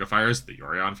Karuga Fires, the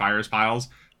Yorion Fires piles,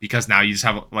 because now you just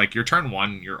have, your turn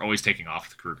 1, you're always taking off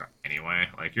the Karuga anyway.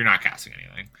 You're not casting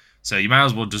anything. So you might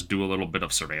as well just do a little bit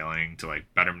of surveilling to,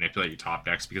 better manipulate your top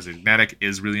decks, because the Magnetic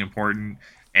is really important.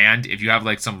 And if you have,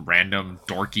 some random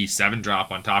dorky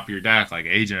 7-drop on top of your deck, like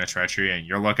Agent of Treachery, and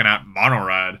you're looking at mono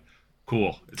red,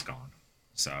 cool, it's gone.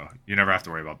 So you never have to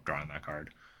worry about drawing that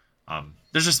card.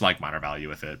 There's just, minor value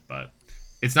with it, but...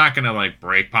 It's not going to,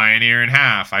 break Pioneer in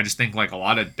half. I just think, a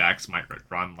lot of decks might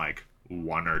run,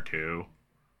 1 or 2.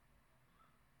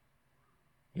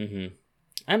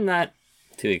 I'm not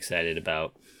too excited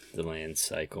about the land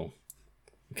cycle.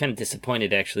 I'm kind of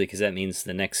disappointed actually because that means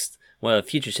the next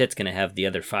future set's gonna have the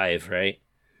other 5, right?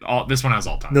 This one has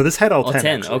all 10. No, this had all 10.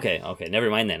 10. Okay, never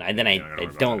mind then. I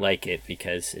don't like it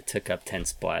because it took up 10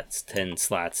 slots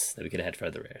that we could have had for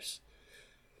other rares.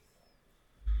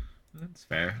 That's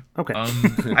fair. Okay.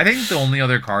 I think the only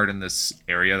other card in this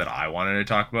area that I wanted to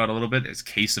talk about a little bit is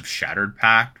Case of Shattered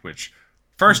Pact, which,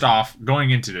 first off,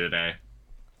 going into today,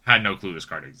 had no clue this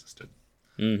card existed.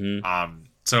 Mm-hmm.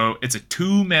 So it's a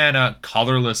 2-mana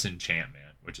colorless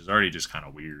enchantment, which is already just kind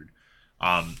of weird.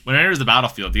 When it enters the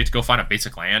battlefield, you get to go find a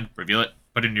basic land, reveal it,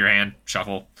 put it into your hand,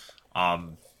 shuffle.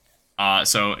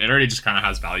 So it already just kind of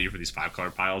has value for these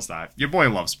 5-color piles that your boy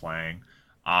loves playing.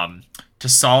 To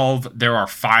solve, there are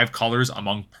 5 colors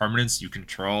among permanents you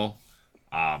control.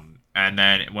 And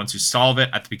then once you solve it,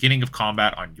 at the beginning of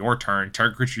combat on your turn,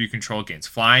 target creature you control gains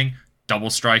flying,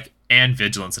 double strike, and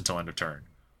vigilance until end of turn.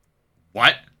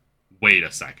 What? Wait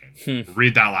a second.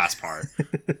 Read that last part.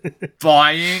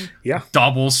 Flying,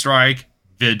 double strike,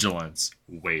 vigilance.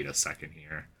 Wait a second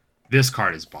here. This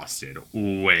card is busted.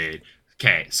 Wait.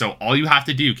 Okay, so all you have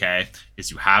to do,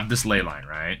 is you have this ley line,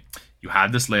 right? You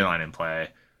have this ley line in play.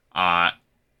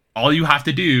 All you have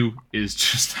to do is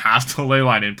just have the ley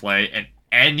line in play, and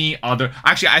any other...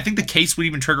 Actually, I think the case would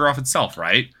even trigger off itself,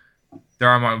 right?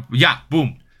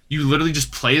 Boom. You literally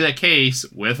just play that case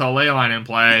with a ley line in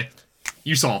play.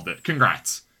 You solved it.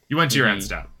 Congrats. You went to your end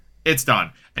step. It's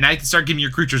done. And now you can start giving your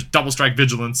creatures double strike,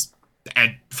 vigilance,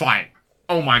 and flying.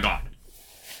 Oh my god.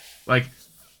 Like,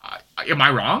 am I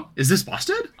wrong? Is this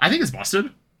busted? I think it's busted.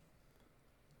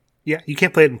 Yeah, you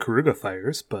can't play it in Karuga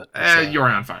Fires, but...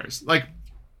 Yorion Fires. Like,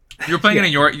 you're playing it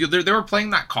in Yorion... They were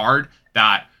playing that card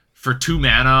that... For 2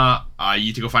 mana, you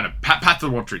need to go find a Path to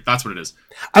the World Tree. That's what it is.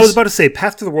 I was about to say,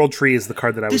 Path to the World Tree is the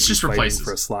card that I would be fighting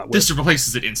for a slot with. This just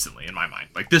replaces it instantly, in my mind.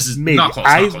 Like, this is Maybe. not close,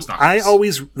 not close. I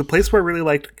always... The place where I really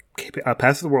liked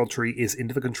Path to the World Tree is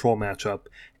into the Control matchup,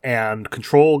 and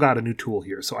Control got a new tool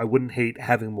here, so I wouldn't hate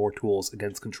having more tools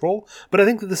against Control, but I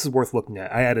think that this is worth looking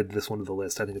at. I added this one to the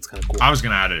list. I think it's kind of cool. I was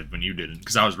going to add it when you didn't,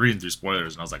 because I was reading through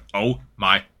spoilers, and I was like, oh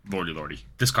my lordy.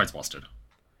 This card's busted.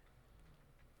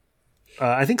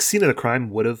 I think Scene of the Crime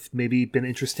would have maybe been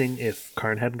interesting if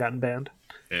Karn hadn't gotten banned.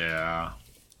 Yeah.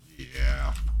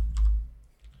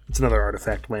 It's another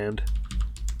artifact land.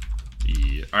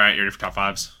 Yeah. All right, you ready for top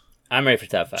 5s? I'm ready for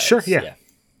top 5. Sure, yeah.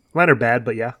 Mine are bad,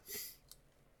 but yeah.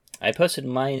 I posted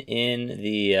mine in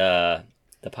the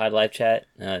Pod Live chat.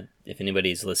 If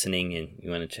anybody's listening and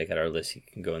you want to check out our list, you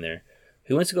can go in there.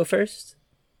 Who wants to go first?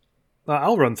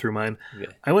 I'll run through mine.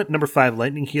 Okay. I went number 5,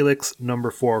 Lightning Helix.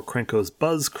 Number 4, Krenko's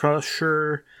Buzz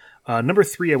Crusher. Number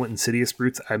 3, I went Insidious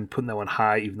Brutes. I'm putting that one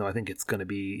high, even though I think it's going to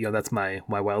be, that's my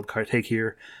wild card take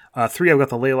here. 3, I've got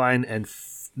the Leyline, and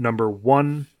number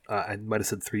 1, I might have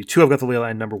said 3. 2, I've got the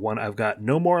Leyline. Number 1, I've got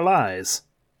No More Lies.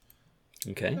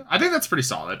 Okay. I think that's pretty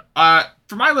solid.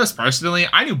 For my list personally,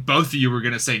 I knew both of you were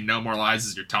going to say No More Lies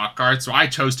as your top card, so I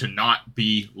chose to not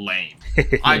be lame.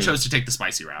 I chose to take the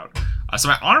spicy route. So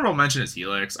my honorable mention is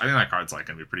Helix. I think that card's like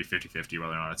going to be pretty 50-50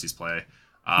 whether or not it sees play.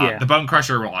 The Bone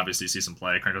Crusher will obviously see some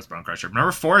play. Krenko's Bone Crusher.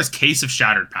 Number 4 is Case of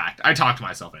Shattered Pact. I talked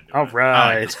myself into it. All right.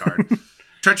 I like this card.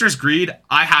 Treacherous Greed,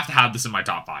 I have to have this in my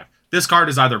top 5. This card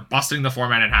is either busting the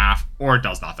format in half or it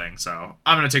does nothing. So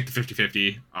I'm going to take the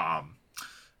 50-50.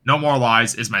 No More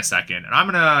Lies is my second. And I'm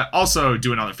going to also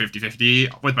do another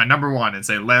 50-50 with my number 1 and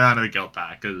say Leyline of the Guild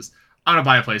Pack, because I'm going to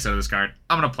buy a playset of this card.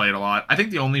 I'm going to play it a lot. I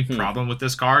think the only problem with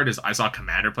this card is I saw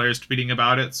Commander players tweeting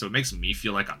about it, so it makes me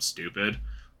feel like I'm stupid.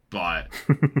 But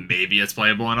maybe it's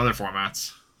playable in other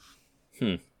formats.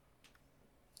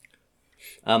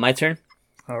 My turn?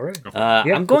 All right.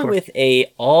 I'm going with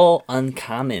a all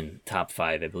uncommon top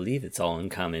 5. I believe it's all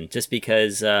uncommon, just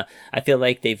because I feel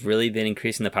like they've really been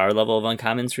increasing the power level of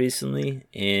uncommons recently,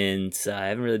 and I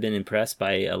haven't really been impressed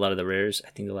by a lot of the rares. I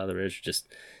think a lot of the rares are just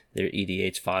their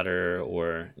EDH fodder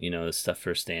or stuff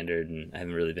for standard, and I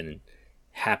haven't really been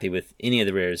happy with any of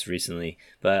the rares recently.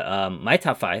 But my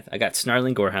top 5, I got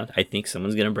Snarling Gorehound. I think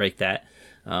someone's gonna break that.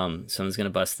 Someone's gonna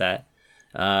bust that.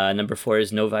 Number 4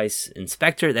 is Novice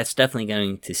Inspector. That's definitely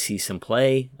going to see some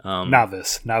play.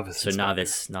 Novice. So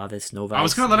Novice, Novice. I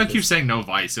was going to let him keep saying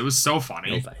Novice. It was so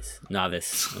funny.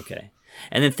 Novice. Okay.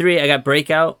 And then 3, I got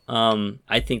Breakout.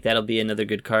 I think that'll be another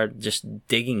good card. Just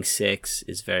digging 6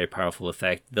 is very powerful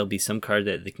effect. There'll be some card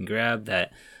that they can grab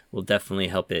that will definitely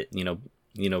help it,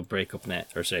 break open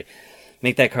that, or sorry,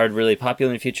 make that card really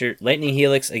popular in the future. Lightning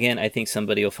Helix, again, I think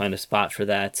somebody will find a spot for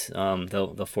that.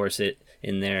 They'll force it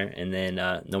in there. And then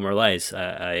No More Lies.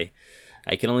 I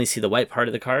can only see the white part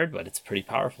of the card, but it's pretty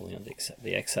powerful.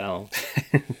 The XL. All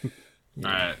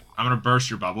right, I'm gonna burst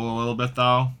your bubble a little bit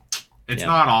though. It's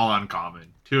not all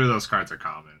uncommon 2 of those cards are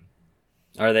common.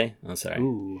 Are they? Oh, sorry.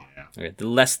 Ooh. Yeah. Okay, the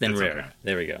less than It's rare. okay.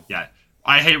 There we go. Yeah.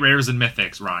 I hate rares and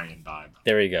mythics, Ryan vibe.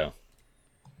 There we go.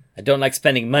 I don't like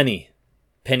spending money.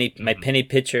 My penny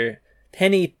pincher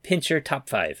top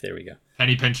 5. There we go.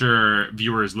 Penny pincher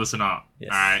viewers, listen up.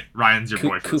 Yes. All right, Ryan's your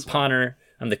boy for this one. Couponer.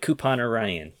 I'm the couponer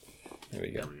Ryan. There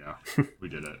we go. There we go. We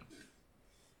did it.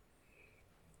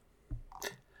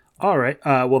 All right.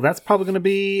 Well, that's probably going to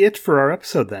be it for our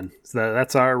episode then. So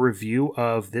that's our review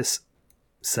of this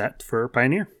set for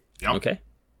Pioneer. Yep. Okay.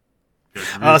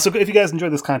 So if you guys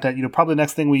enjoyed this content, probably the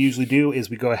next thing we usually do is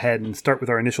we go ahead and start with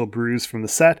our initial brews from the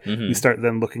set. Mm-hmm. We start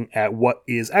then looking at what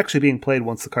is actually being played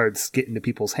once the cards get into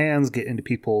people's hands, get into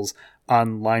people's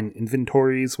online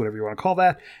inventories, whatever you want to call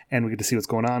that, and we get to see what's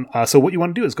going on. So what you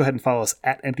want to do is go ahead and follow us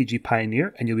at MTG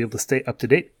Pioneer, and you'll be able to stay up to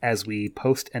date as we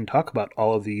post and talk about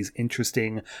all of these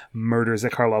interesting Murders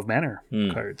at Karlov Manor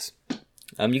cards.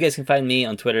 You guys can find me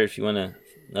on Twitter if you want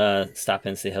to stop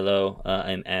and say hello.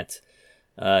 I'm at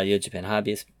Yo Japan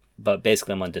Hobbyist, but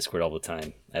basically I'm on Discord all the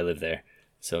time. I live there,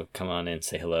 so come on in,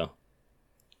 say hello.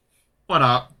 What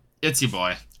up? It's your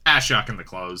boy, Ashok in the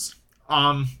close.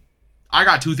 I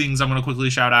got 2 things I'm going to quickly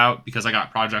shout out because I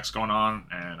got projects going on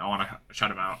and I want to shout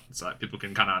them out so that people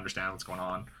can kind of understand what's going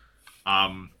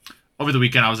on. Over the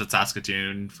weekend, I was at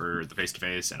Saskatoon for the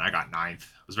face-to-face and I got 9th.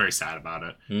 I was very sad about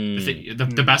it.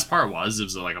 The best part was it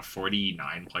was like a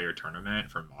 49-player tournament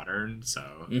for Modern, so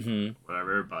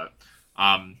whatever. But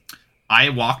I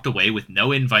walked away with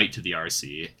no invite to the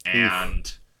RC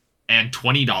and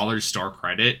 $20 store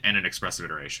credit and an express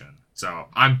iteration. So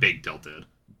I'm big tilted.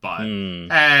 But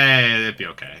hey, it'd be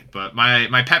okay. But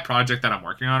my pet project that I'm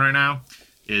working on right now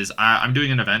is I'm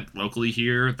doing an event locally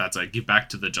here that's a give back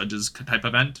to the judges type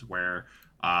event where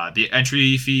the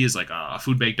entry fee is like a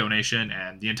food bank donation,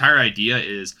 and the entire idea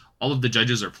is all of the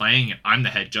judges are playing and I'm the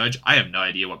head judge. I have no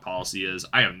idea what policy is.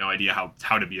 I have no idea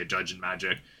how to be a judge in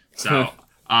Magic. So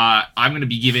I'm gonna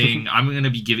be giving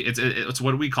it's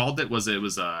what we called it was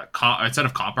instead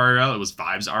of comp REL it was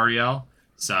vibes REL.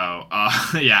 So,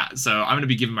 so I'm going to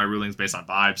be giving my rulings based on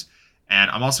vibes.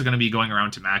 And I'm also going to be going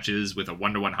around to matches with a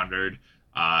 1-to-100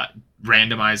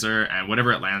 randomizer. And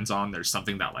whatever it lands on, there's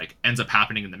something that, like, ends up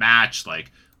happening in the match.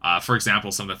 Like, for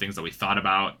example, some of the things that we thought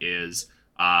about is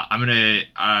I'm going to,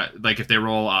 if they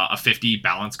roll a 50,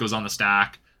 balance goes on the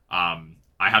stack. I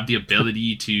have the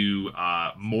ability to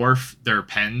morph their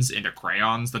pens into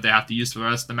crayons that they have to use for the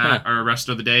rest of the or rest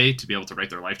of the day to be able to write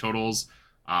their life totals.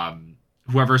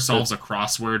 Whoever solves a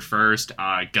crossword first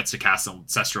gets to cast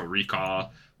Ancestral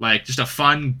Recall. Like, just a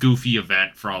fun, goofy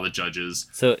event for all the judges.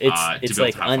 So it's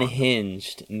like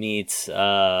Unhinged meets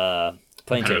Playing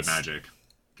Competitive Chase. Magic.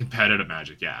 Competitive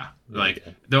Magic, yeah. Like,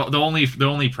 the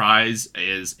only prize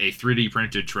is a 3D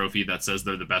printed trophy that says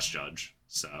they're the best judge.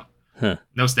 So,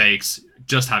 no stakes,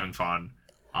 just having fun.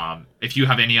 If you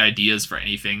have any ideas for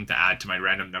anything to add to my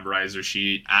random numberizer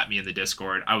sheet, at me in the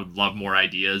Discord. I would love more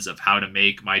ideas of how to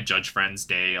make my judge friend's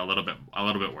day a little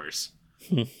bit worse.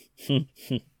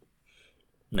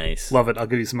 Nice. Love it. I'll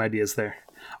give you some ideas there.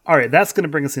 All right, that's going to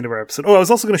bring us into our episode. Oh, I was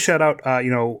also going to shout out,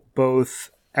 both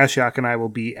Ashiok and I will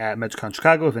be at MagicCon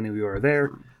Chicago if any of you are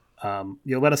there.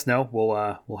 Let us know.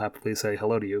 We'll happily say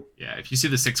hello to you. Yeah, if you see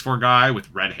the 6'4" guy with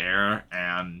red hair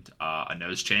and a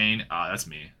nose chain, that's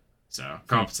me. So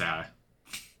come up and say hi.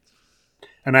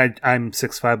 And I'm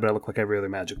 6'5", but I look like every other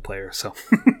Magic player. So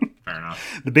Fair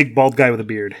enough. The big bald guy with a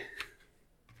beard.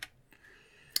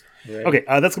 Right. Okay,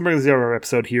 that's going to bring us to our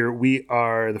episode here. We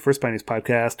are the First Pioneers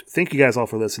Podcast. Thank you guys all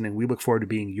for listening. We look forward to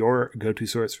being your go-to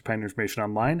source for Pioneer information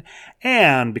online.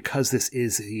 And because this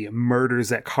is the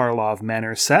Murders at Karlov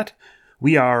Manor set,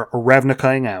 we are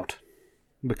Ravnicaing out.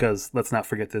 Because let's not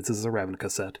forget that this is a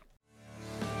Ravnica set.